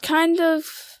 it was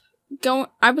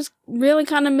I was really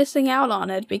kind of missing out on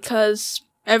it because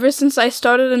ever since I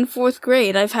started in 4th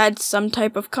grade, I've had some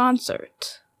type of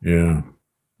concert. Yeah.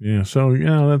 Yeah. So,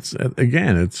 that's,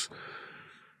 again,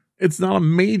 it's not a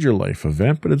major life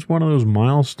event, but it's one of those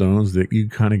milestones that you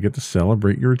kind of get to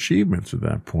celebrate your achievements at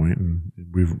that point, and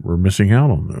we're missing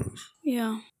out on those.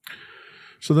 Yeah.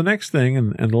 So the next thing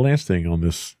and the last thing on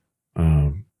this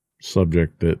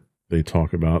subject that they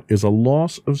talk about is a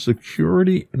loss of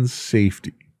security and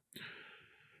safety.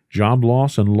 Job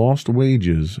loss and lost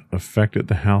wages affected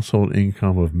the household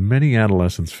income of many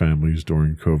adolescents' families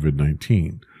during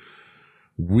COVID-19.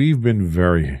 We've been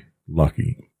very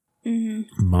lucky. Mm-hmm.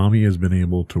 Mommy has been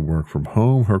able to work from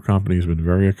home. Her company has been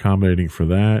very accommodating for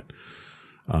that.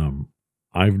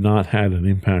 I've not had an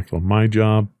impact on my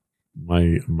job.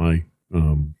 My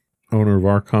owner of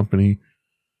our company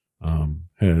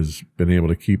has been able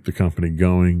to keep the company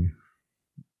going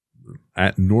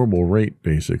at normal rate,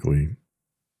 basically.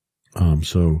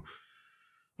 So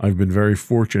I've been very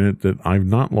fortunate that I've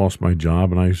not lost my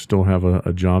job, and I still have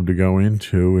a job to go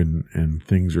into, and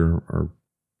things are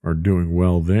doing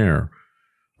well there.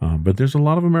 But there's a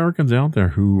lot of Americans out there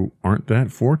who aren't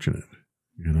that fortunate.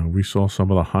 You know, we saw some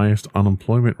of the highest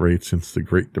unemployment rates since the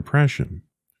Great Depression.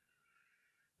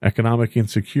 Economic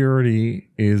insecurity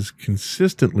is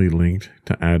consistently linked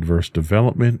to adverse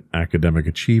development, academic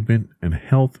achievement, and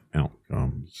health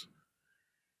outcomes.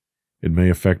 It may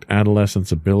affect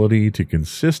adolescents' ability to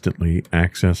consistently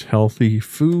access healthy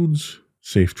foods,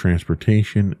 safe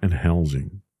transportation, and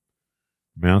housing.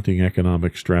 Mounting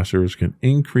economic stressors can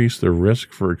increase the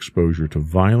risk for exposure to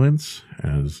violence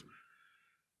as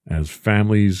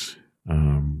families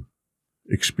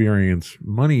experience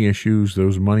money issues.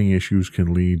 Those money issues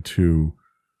can lead to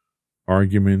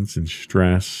arguments and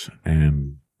stress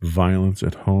and violence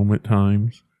at home at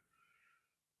times.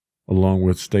 Along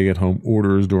with stay-at-home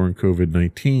orders during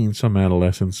COVID-19, some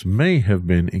adolescents may have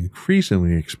been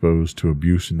increasingly exposed to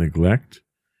abuse and neglect,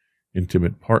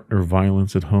 intimate partner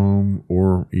violence at home,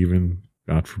 or even,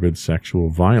 God forbid, sexual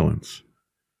violence.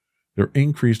 Their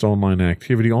increased online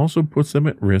activity also puts them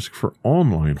at risk for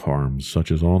online harms,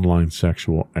 such as online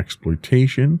sexual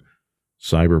exploitation,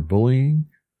 cyberbullying,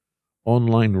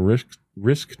 online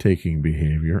risk-taking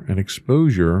behavior, and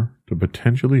exposure to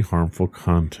potentially harmful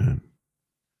content.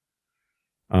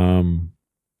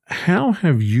 How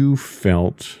have you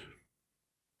felt?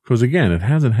 Because again, it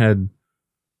hasn't had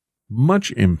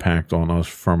much impact on us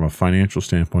from a financial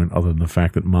standpoint, other than the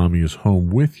fact that mommy is home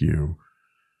with you.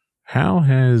 How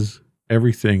has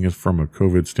everything from a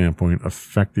COVID standpoint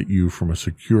affected you from a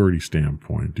security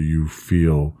standpoint? Do you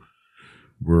feel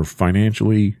we're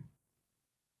financially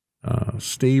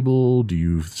stable? Do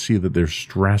you see that there's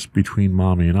stress between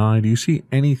mommy and I? Do you see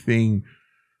anything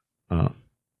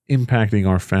impacting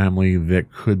our family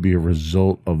that could be a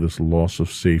result of this loss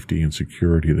of safety and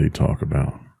security they talk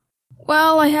about?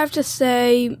 Well, I have to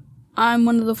say I'm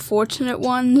one of the fortunate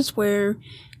ones where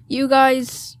you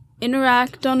guys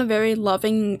interact on a very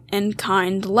loving and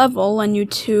kind level, and you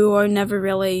two are never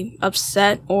really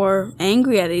upset or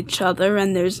angry at each other,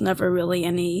 and there's never really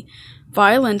any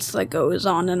violence that goes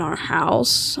on in our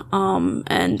house.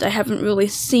 And I haven't really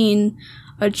seen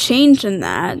a change in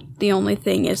that. The only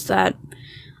thing is that,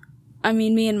 I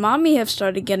mean, me and mommy have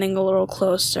started getting a little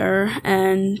closer,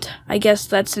 and I guess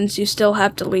that since you still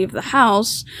have to leave the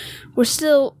house,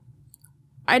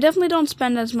 I definitely don't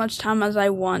spend as much time as I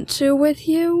want to with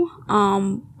you,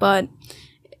 but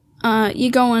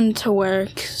you go into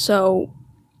work, so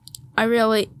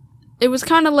it was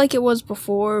kind of like it was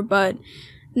before, but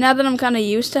now that I'm kind of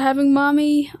used to having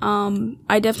mommy,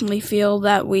 I definitely feel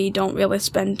that we don't really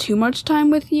spend too much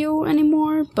time with you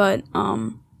anymore, but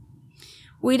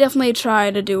we definitely try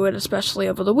to do it, especially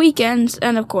over the weekends,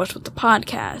 and of course with the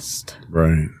podcast.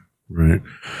 Right.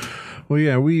 Well,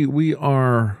 yeah, we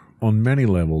are, on many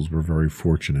levels, we're very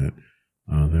fortunate.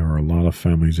 There are a lot of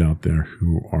families out there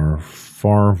who are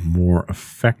far more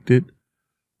affected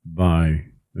by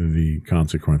the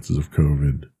consequences of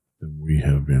COVID than we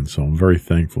have been. So I'm very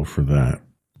thankful for that.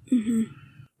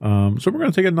 Mm-hmm. So we're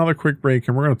going to take another quick break,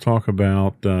 and we're going to talk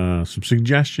about some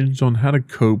suggestions on how to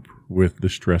cope with the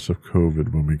stress of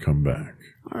COVID when we come back.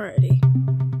 Alrighty.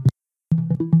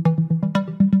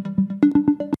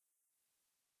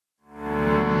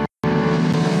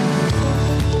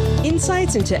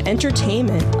 Insights into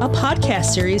Entertainment, a podcast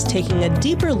series taking a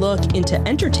deeper look into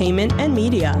entertainment and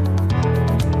media.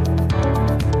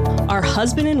 Our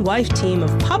husband and wife team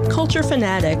of pop culture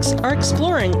fanatics are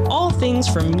exploring all things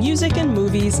from music and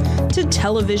movies to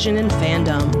television and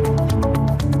fandom.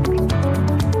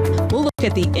 We'll look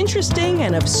at the interesting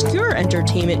and obscure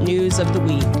entertainment news of the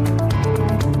week.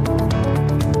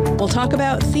 We'll talk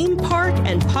about theme park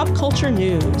and pop culture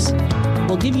news.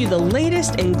 We'll give you the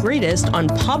latest and greatest on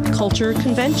pop culture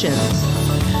conventions.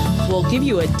 We'll give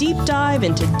you a deep dive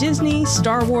into Disney,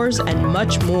 Star Wars, and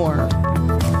much more.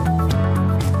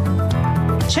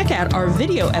 Check out our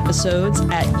video episodes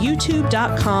at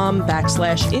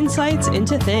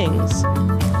youtube.com/insightsintothings.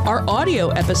 Our audio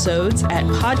episodes at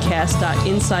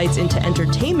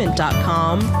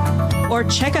podcast.insightsintoentertainment.com, or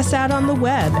check us out on the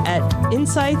web at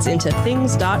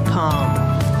insightsintothings.com.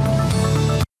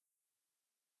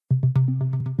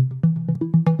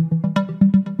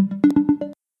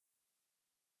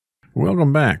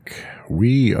 Welcome back.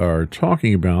 We are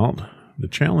talking about the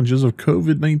challenges of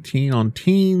COVID-19 on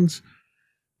teens,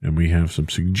 and we have some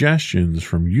suggestions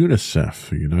from UNICEF,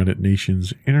 the United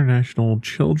Nations International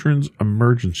Children's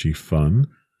Emergency Fund,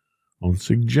 on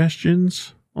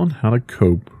suggestions on how to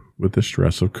cope with the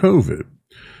stress of COVID.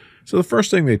 So the first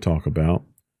thing they talk about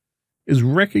is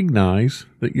recognize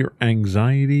that your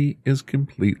anxiety is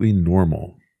completely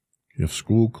normal. If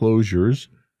school closures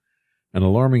and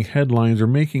alarming headlines are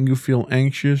making you feel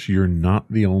anxious, you're not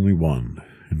the only one.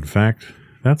 In fact,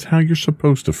 that's how you're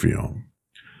supposed to feel.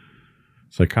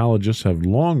 Psychologists have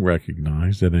long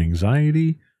recognized that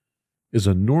anxiety is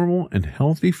a normal and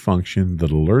healthy function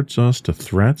that alerts us to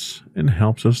threats and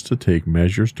helps us to take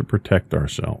measures to protect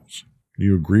ourselves. Do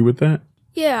you agree with that?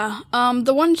 Yeah,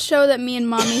 the one show that me and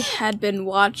Mommy had been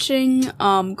watching,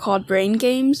 called Brain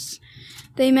Games,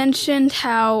 they mentioned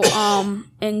how,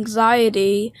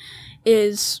 anxiety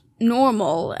is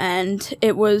normal, and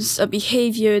it was a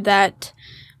behavior that,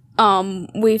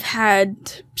 we've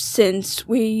had since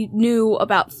we knew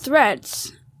about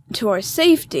threats to our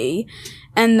safety,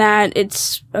 and that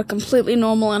it's a completely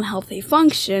normal and healthy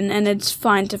function, and it's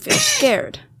fine to feel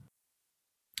scared.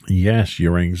 Yes,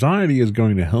 your anxiety is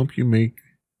going to help you make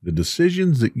the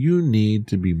decisions that you need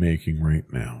to be making right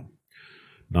now.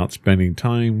 Not spending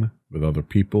time with other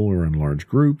people or in large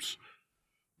groups,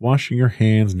 washing your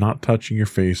hands, not touching your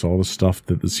face, all the stuff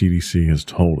that the CDC has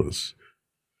told us.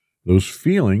 Those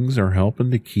feelings are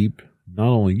helping to keep not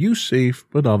only you safe,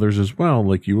 but others as well,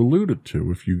 like you alluded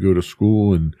to. If you go to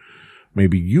school and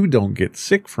maybe you don't get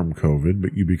sick from COVID,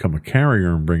 but you become a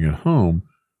carrier and bring it home,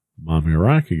 Mommy or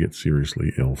I could get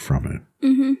seriously ill from it.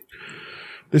 Mm-hmm.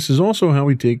 This is also how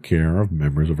we take care of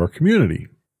members of our community.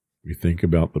 We think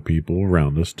about the people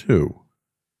around us too.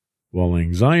 While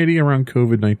anxiety around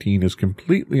COVID-19 is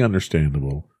completely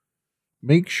understandable,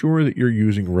 make sure that you're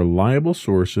using reliable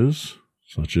sources,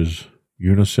 such as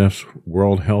UNICEF's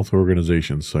World Health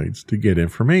Organization sites, to get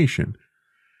information.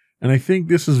 And I think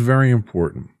this is very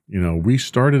important. We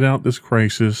started out this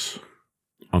crisis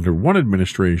under one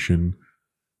administration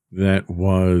that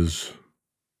was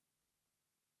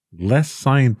less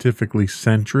scientifically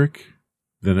centric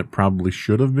than it probably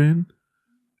should have been.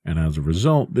 And as a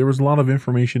result, there was a lot of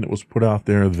information that was put out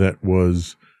there that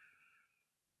was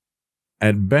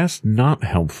at best not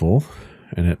helpful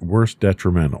and at worst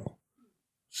detrimental.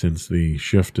 Since the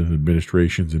shift in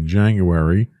administrations in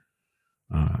January,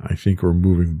 I think we're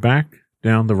moving back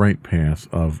down the right path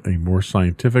of a more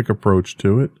scientific approach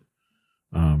to it.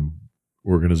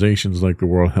 Organizations like the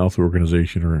World Health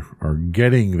Organization are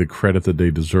getting the credit that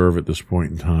they deserve at this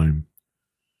point in time.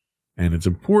 And it's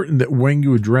important that when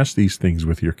you address these things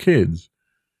with your kids,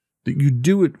 that you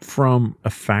do it from a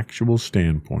factual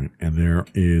standpoint. And there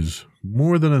is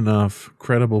more than enough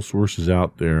credible sources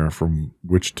out there from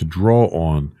which to draw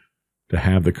on to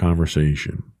have the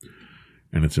conversation.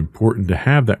 And it's important to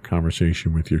have that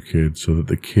conversation with your kids so that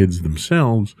the kids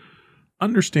themselves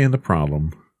understand the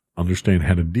problem, understand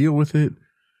how to deal with it,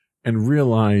 and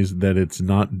realize that it's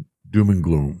not doom and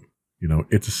gloom.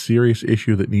 It's a serious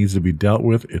issue that needs to be dealt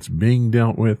with. It's being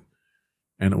dealt with,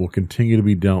 and it will continue to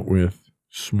be dealt with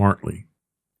smartly.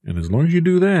 And as long as you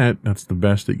do that, that's the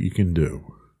best that you can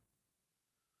do.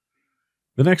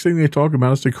 The next thing they talk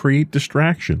about is to create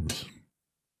distractions.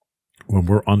 When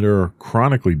we're under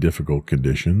chronically difficult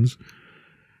conditions,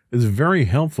 it's very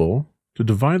helpful to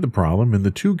divide the problem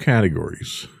into two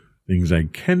categories: things I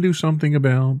can do something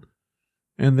about,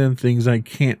 and then things I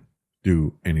can't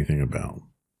do anything about.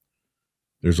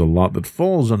 There's a lot that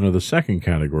falls under the second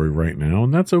category right now,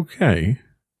 and that's okay.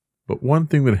 But one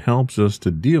thing that helps us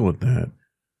to deal with that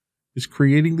is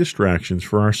creating distractions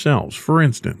for ourselves. For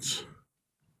instance,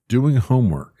 doing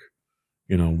homework.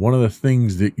 One of the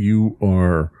things that you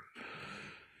are,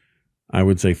 I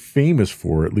would say, famous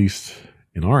for, at least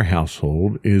in our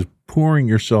household, is pouring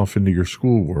yourself into your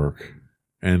schoolwork.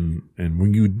 And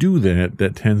when you do that,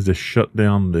 that tends to shut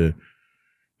down the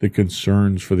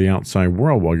concerns for the outside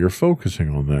world while you're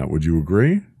focusing on that. Would you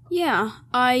agree? Yeah,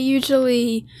 I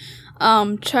usually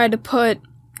try to put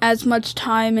as much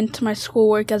time into my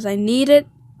schoolwork as I need.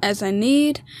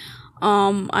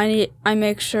 I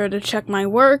make sure to check my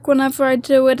work whenever I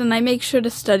do it, and I make sure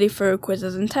to study for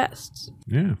quizzes and tests.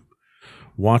 Yeah.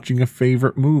 Watching a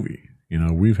favorite movie.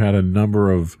 We've had a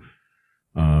number of,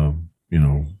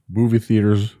 movie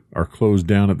theaters are closed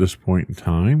down at this point in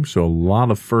time. So a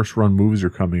lot of first-run movies are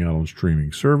coming out on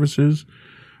streaming services.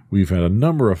 We've had a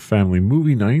number of family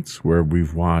movie nights where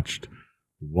we've watched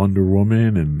Wonder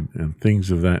Woman and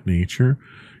things of that nature.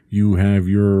 You have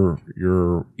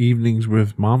your evenings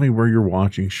with Mommy where you're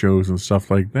watching shows and stuff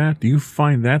like that. Do you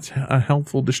find that's a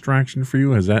helpful distraction for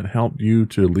you? Has that helped you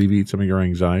to alleviate some of your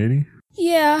anxiety?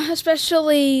 Yeah,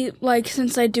 especially,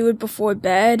 since I do it before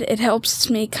bed, it helps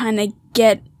me kind of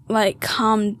get,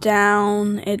 calmed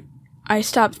down. It I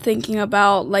stop thinking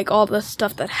about, like, all the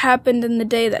stuff that happened in the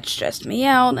day that stressed me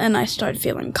out, and I start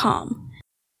feeling calm.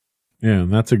 Yeah,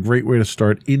 and that's a great way to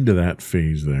start into that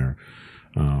phase there.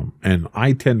 And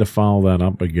I tend to follow that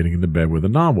up by getting into bed with a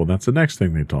novel. That's the next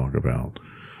thing they talk about.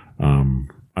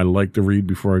 I like to read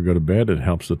before I go to bed. It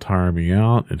helps to tire me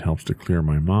out. It helps to clear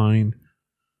my mind.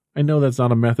 I know that's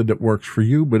not a method that works for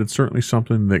you, but it's certainly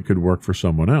something that could work for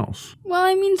someone else. Well,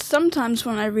 I mean, sometimes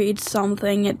when I read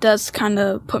something, it does kind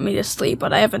of put me to sleep,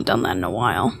 but I haven't done that in a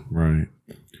while. Right.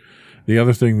 The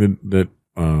other thing that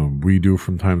we do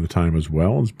from time to time as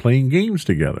well is playing games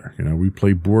together. You know, we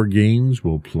play board games.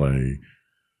 We'll play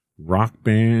Rock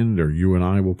Band, or you and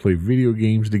I will play video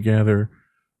games together.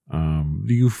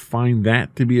 Do you find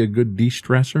that to be a good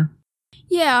de-stressor?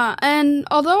 Yeah, and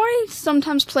although I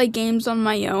sometimes play games on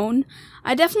my own,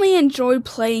 I definitely enjoy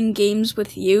playing games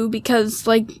with you because,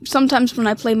 like, sometimes when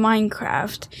I play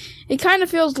Minecraft, it kind of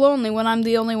feels lonely when I'm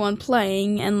the only one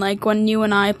playing, and, like, when you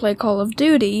and I play Call of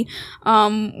Duty,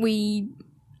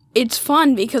 it's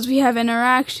fun because we have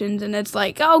interactions, and it's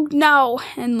like, oh, no,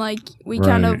 and, like, we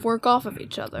kind of work off of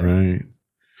each other. Right.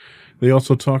 They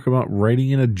also talk about writing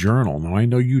in a journal. Now, I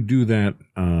know you do that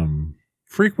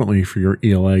frequently for your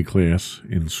ELA class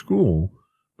in school,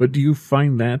 but do you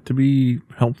find that to be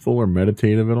helpful or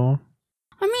meditative at all?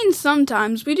 I mean,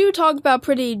 sometimes. We do talk about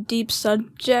pretty deep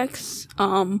subjects.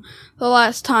 The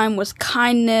last time was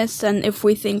kindness and if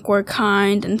we think we're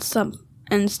kind and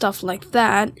stuff like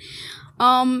that.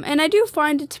 And I do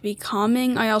find it to be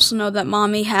calming. I also know that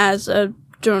Mommy has a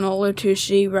journal or two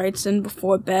she writes in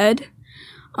before bed.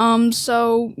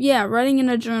 So, yeah, writing in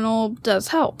a journal does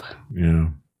help.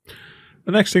 Yeah.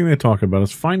 The next thing they talk about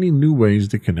is finding new ways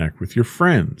to connect with your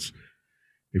friends.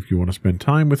 If you want to spend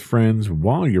time with friends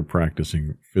while you're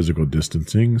practicing physical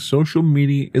distancing, social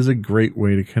media is a great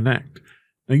way to connect.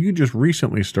 Now, you just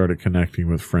recently started connecting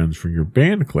with friends from your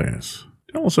band class.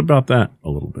 Tell us about that a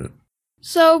little bit.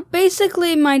 So,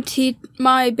 basically, my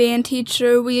band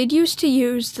teacher, we had used to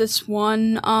use this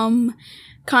one,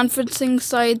 conferencing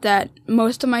site that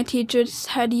most of my teachers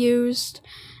had used.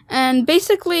 And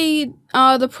basically,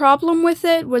 the problem with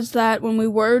it was that when we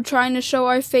were trying to show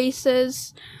our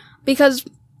faces, because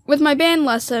with my band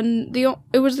lesson,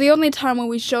 it was the only time when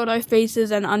we showed our faces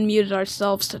and unmuted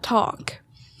ourselves to talk.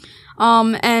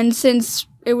 And since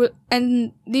it was,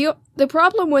 and the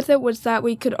problem with it was that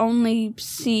we could only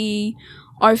see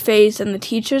our face and the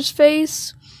teacher's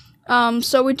face.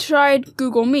 So we tried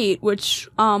Google Meet, which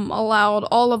allowed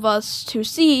all of us to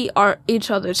see each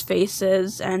other's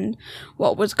faces and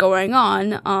what was going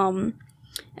on.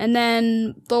 And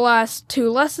then the last two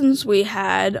lessons we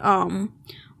had,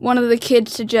 one of the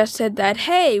kids suggested that,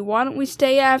 hey, why don't we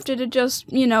stay after to just,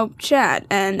 chat?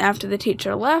 And after the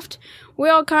teacher left, we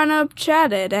all kind of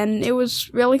chatted, and it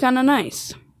was really kind of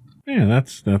nice. Yeah,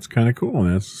 that's kind of cool.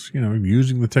 That's,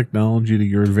 using the technology to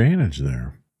your advantage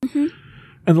there. Mm-hmm.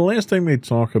 And the last thing they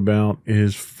talk about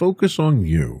is focus on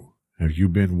you. Have you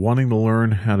been wanting to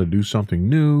learn how to do something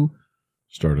new,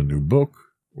 start a new book,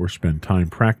 or spend time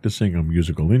practicing a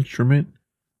musical instrument?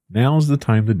 Now's the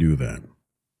time to do that.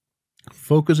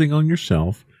 Focusing on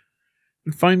yourself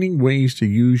and finding ways to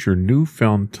use your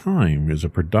newfound time is a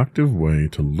productive way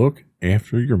to look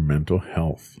after your mental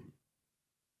health.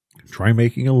 Try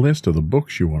making a list of the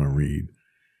books you want to read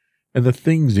and the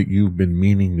things that you've been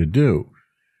meaning to do.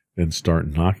 Then start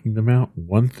knocking them out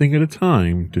one thing at a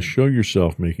time to show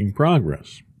yourself making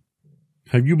progress.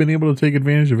 Have you been able to take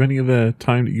advantage of any of the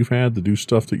time that you've had to do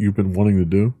stuff that you've been wanting to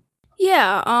do?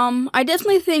 Yeah, I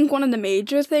definitely think one of the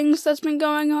major things that's been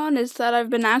going on is that I've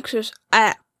been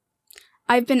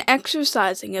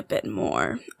exercising a bit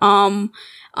more.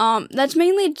 That's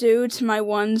mainly due to my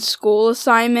one school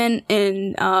assignment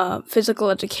in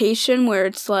physical education, where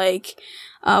it's like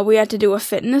we had to do a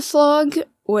fitness log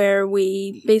where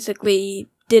we basically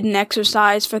did an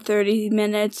exercise for 30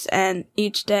 minutes and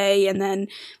each day, and then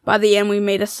by the end we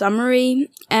made a summary.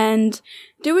 And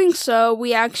doing so,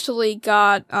 we actually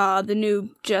got the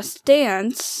new Just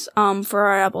Dance for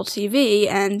our Apple TV,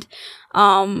 and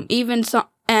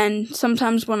and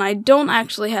sometimes when I don't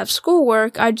actually have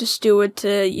schoolwork, I just do it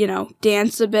to,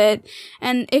 dance a bit.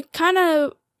 And I kind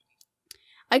of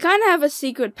have a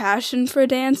secret passion for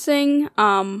dancing.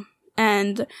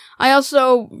 And I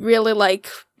also really like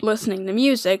listening to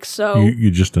music, so...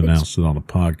 You just announced it on a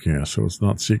podcast, so it's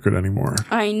not secret anymore.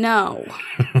 I know.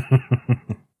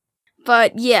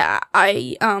 But yeah,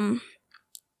 I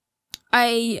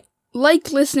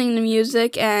like listening to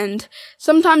music, and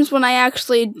sometimes when I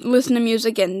actually listen to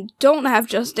music and don't have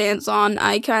Just Dance on,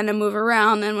 I kind of move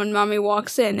around, and when Mommy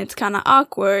walks in, it's kind of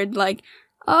awkward, like,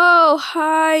 Oh,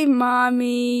 hi,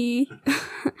 Mommy.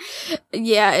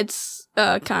 Yeah, it's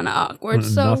kind of awkward.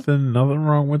 So Nothing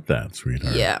wrong with that,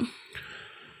 sweetheart. yeah.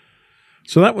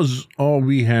 So that was all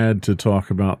we had to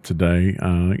talk about today.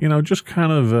 Just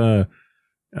kind of a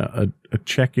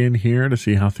check-in here to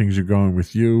see how things are going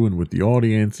with you and with the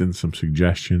audience, and some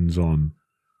suggestions on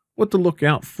what to look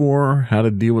out for, how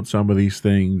to deal with some of these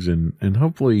things, and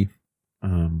hopefully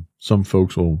some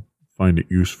folks will find it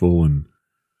useful. And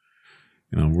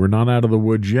we're not out of the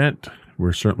woods yet.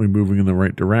 We're certainly moving in the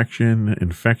right direction.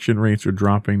 Infection rates are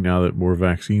dropping now that more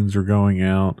vaccines are going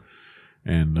out.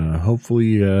 And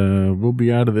hopefully we'll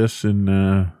be out of this in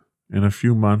a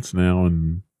few months now,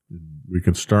 and we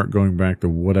can start going back to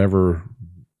whatever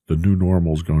the new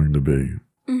normal is going to be.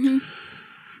 Mm-hmm.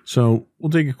 So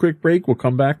we'll take a quick break. We'll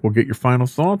come back. We'll get your final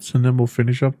thoughts, and then we'll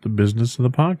finish up the business of the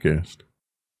podcast.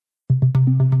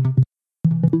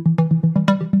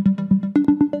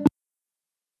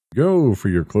 Go for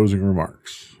your closing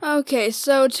remarks. Okay,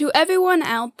 so to everyone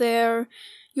out there,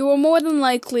 you are more than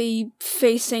likely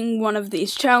facing one of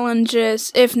these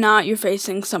challenges. If not, you're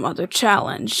facing some other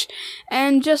challenge.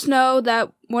 And just know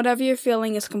that whatever you're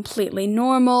feeling is completely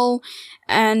normal,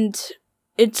 and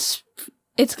it's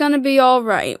gonna be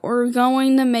alright. We're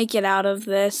going to make it out of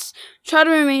this. Try to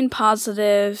remain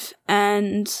positive,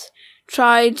 and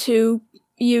try to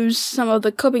use some of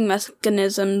the coping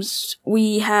mechanisms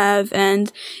we have,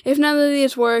 and if none of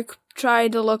these work, try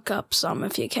to look up some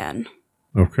if you can.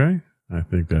 Okay. I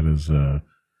think that is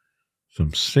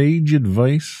some sage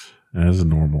advice as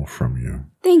normal from you.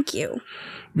 Thank you.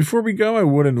 Before we go, I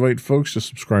would invite folks to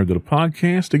subscribe to the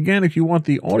podcast. Again, if you want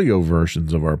the audio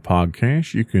versions of our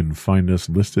podcast, you can find us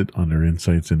listed under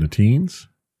Insights into Teens.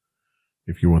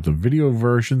 If you want the video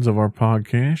versions of our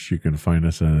podcast, you can find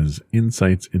us as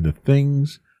Insights into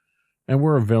Things, and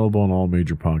we're available on all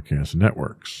major podcast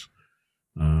networks.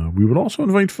 We would also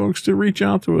invite folks to reach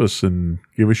out to us and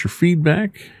give us your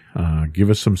feedback. Give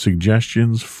us some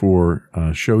suggestions for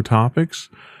show topics.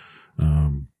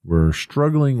 We're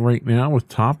struggling right now with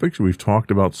topics. We've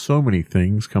talked about so many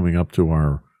things coming up to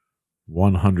our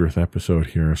 100th episode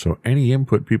here. So any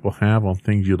input people have on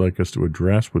things you'd like us to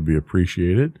address would be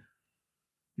appreciated.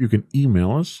 You can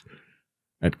email us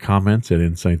at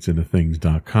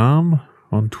comments@insightsintothings.com.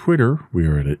 On Twitter, we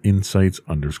are at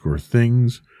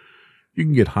insights_things. You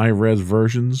can get high-res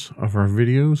versions of our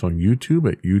videos on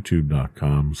YouTube at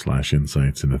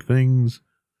youtube.com/insightsintothings.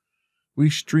 We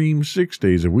stream 6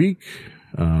 days a week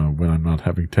when I'm not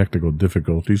having technical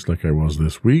difficulties like I was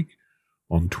this week.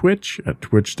 On Twitch at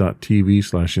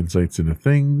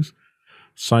twitch.tv/insightsintothings.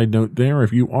 Side note there,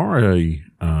 if you are a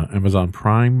Amazon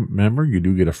Prime member, you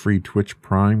do get a free Twitch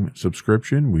Prime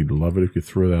subscription. We'd love it if you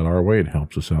throw that our way. It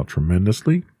helps us out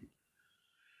tremendously.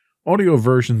 Audio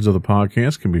versions of the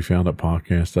podcast can be found at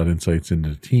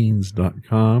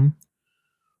podcast.insightsintoteens.com.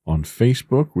 On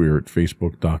Facebook, we're at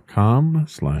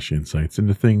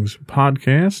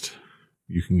facebook.com/insightsintothingspodcast.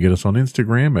 You can get us on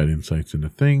Instagram at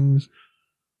insightsintothings,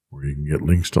 or you can get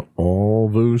links to all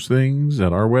those things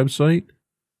at our website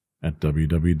at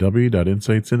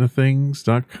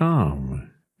www.insightsintothings.com.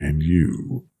 And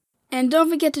you. And don't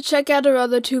forget to check out our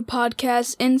other two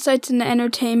podcasts, Insights into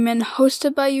Entertainment,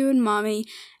 hosted by you and Mommy,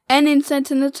 and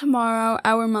Insights into Tomorrow,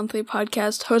 our monthly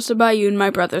podcast, hosted by you and my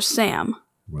brother Sam.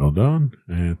 Well done.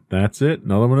 And that's it.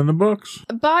 Another one in the books.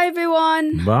 Bye,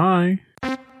 everyone. Bye.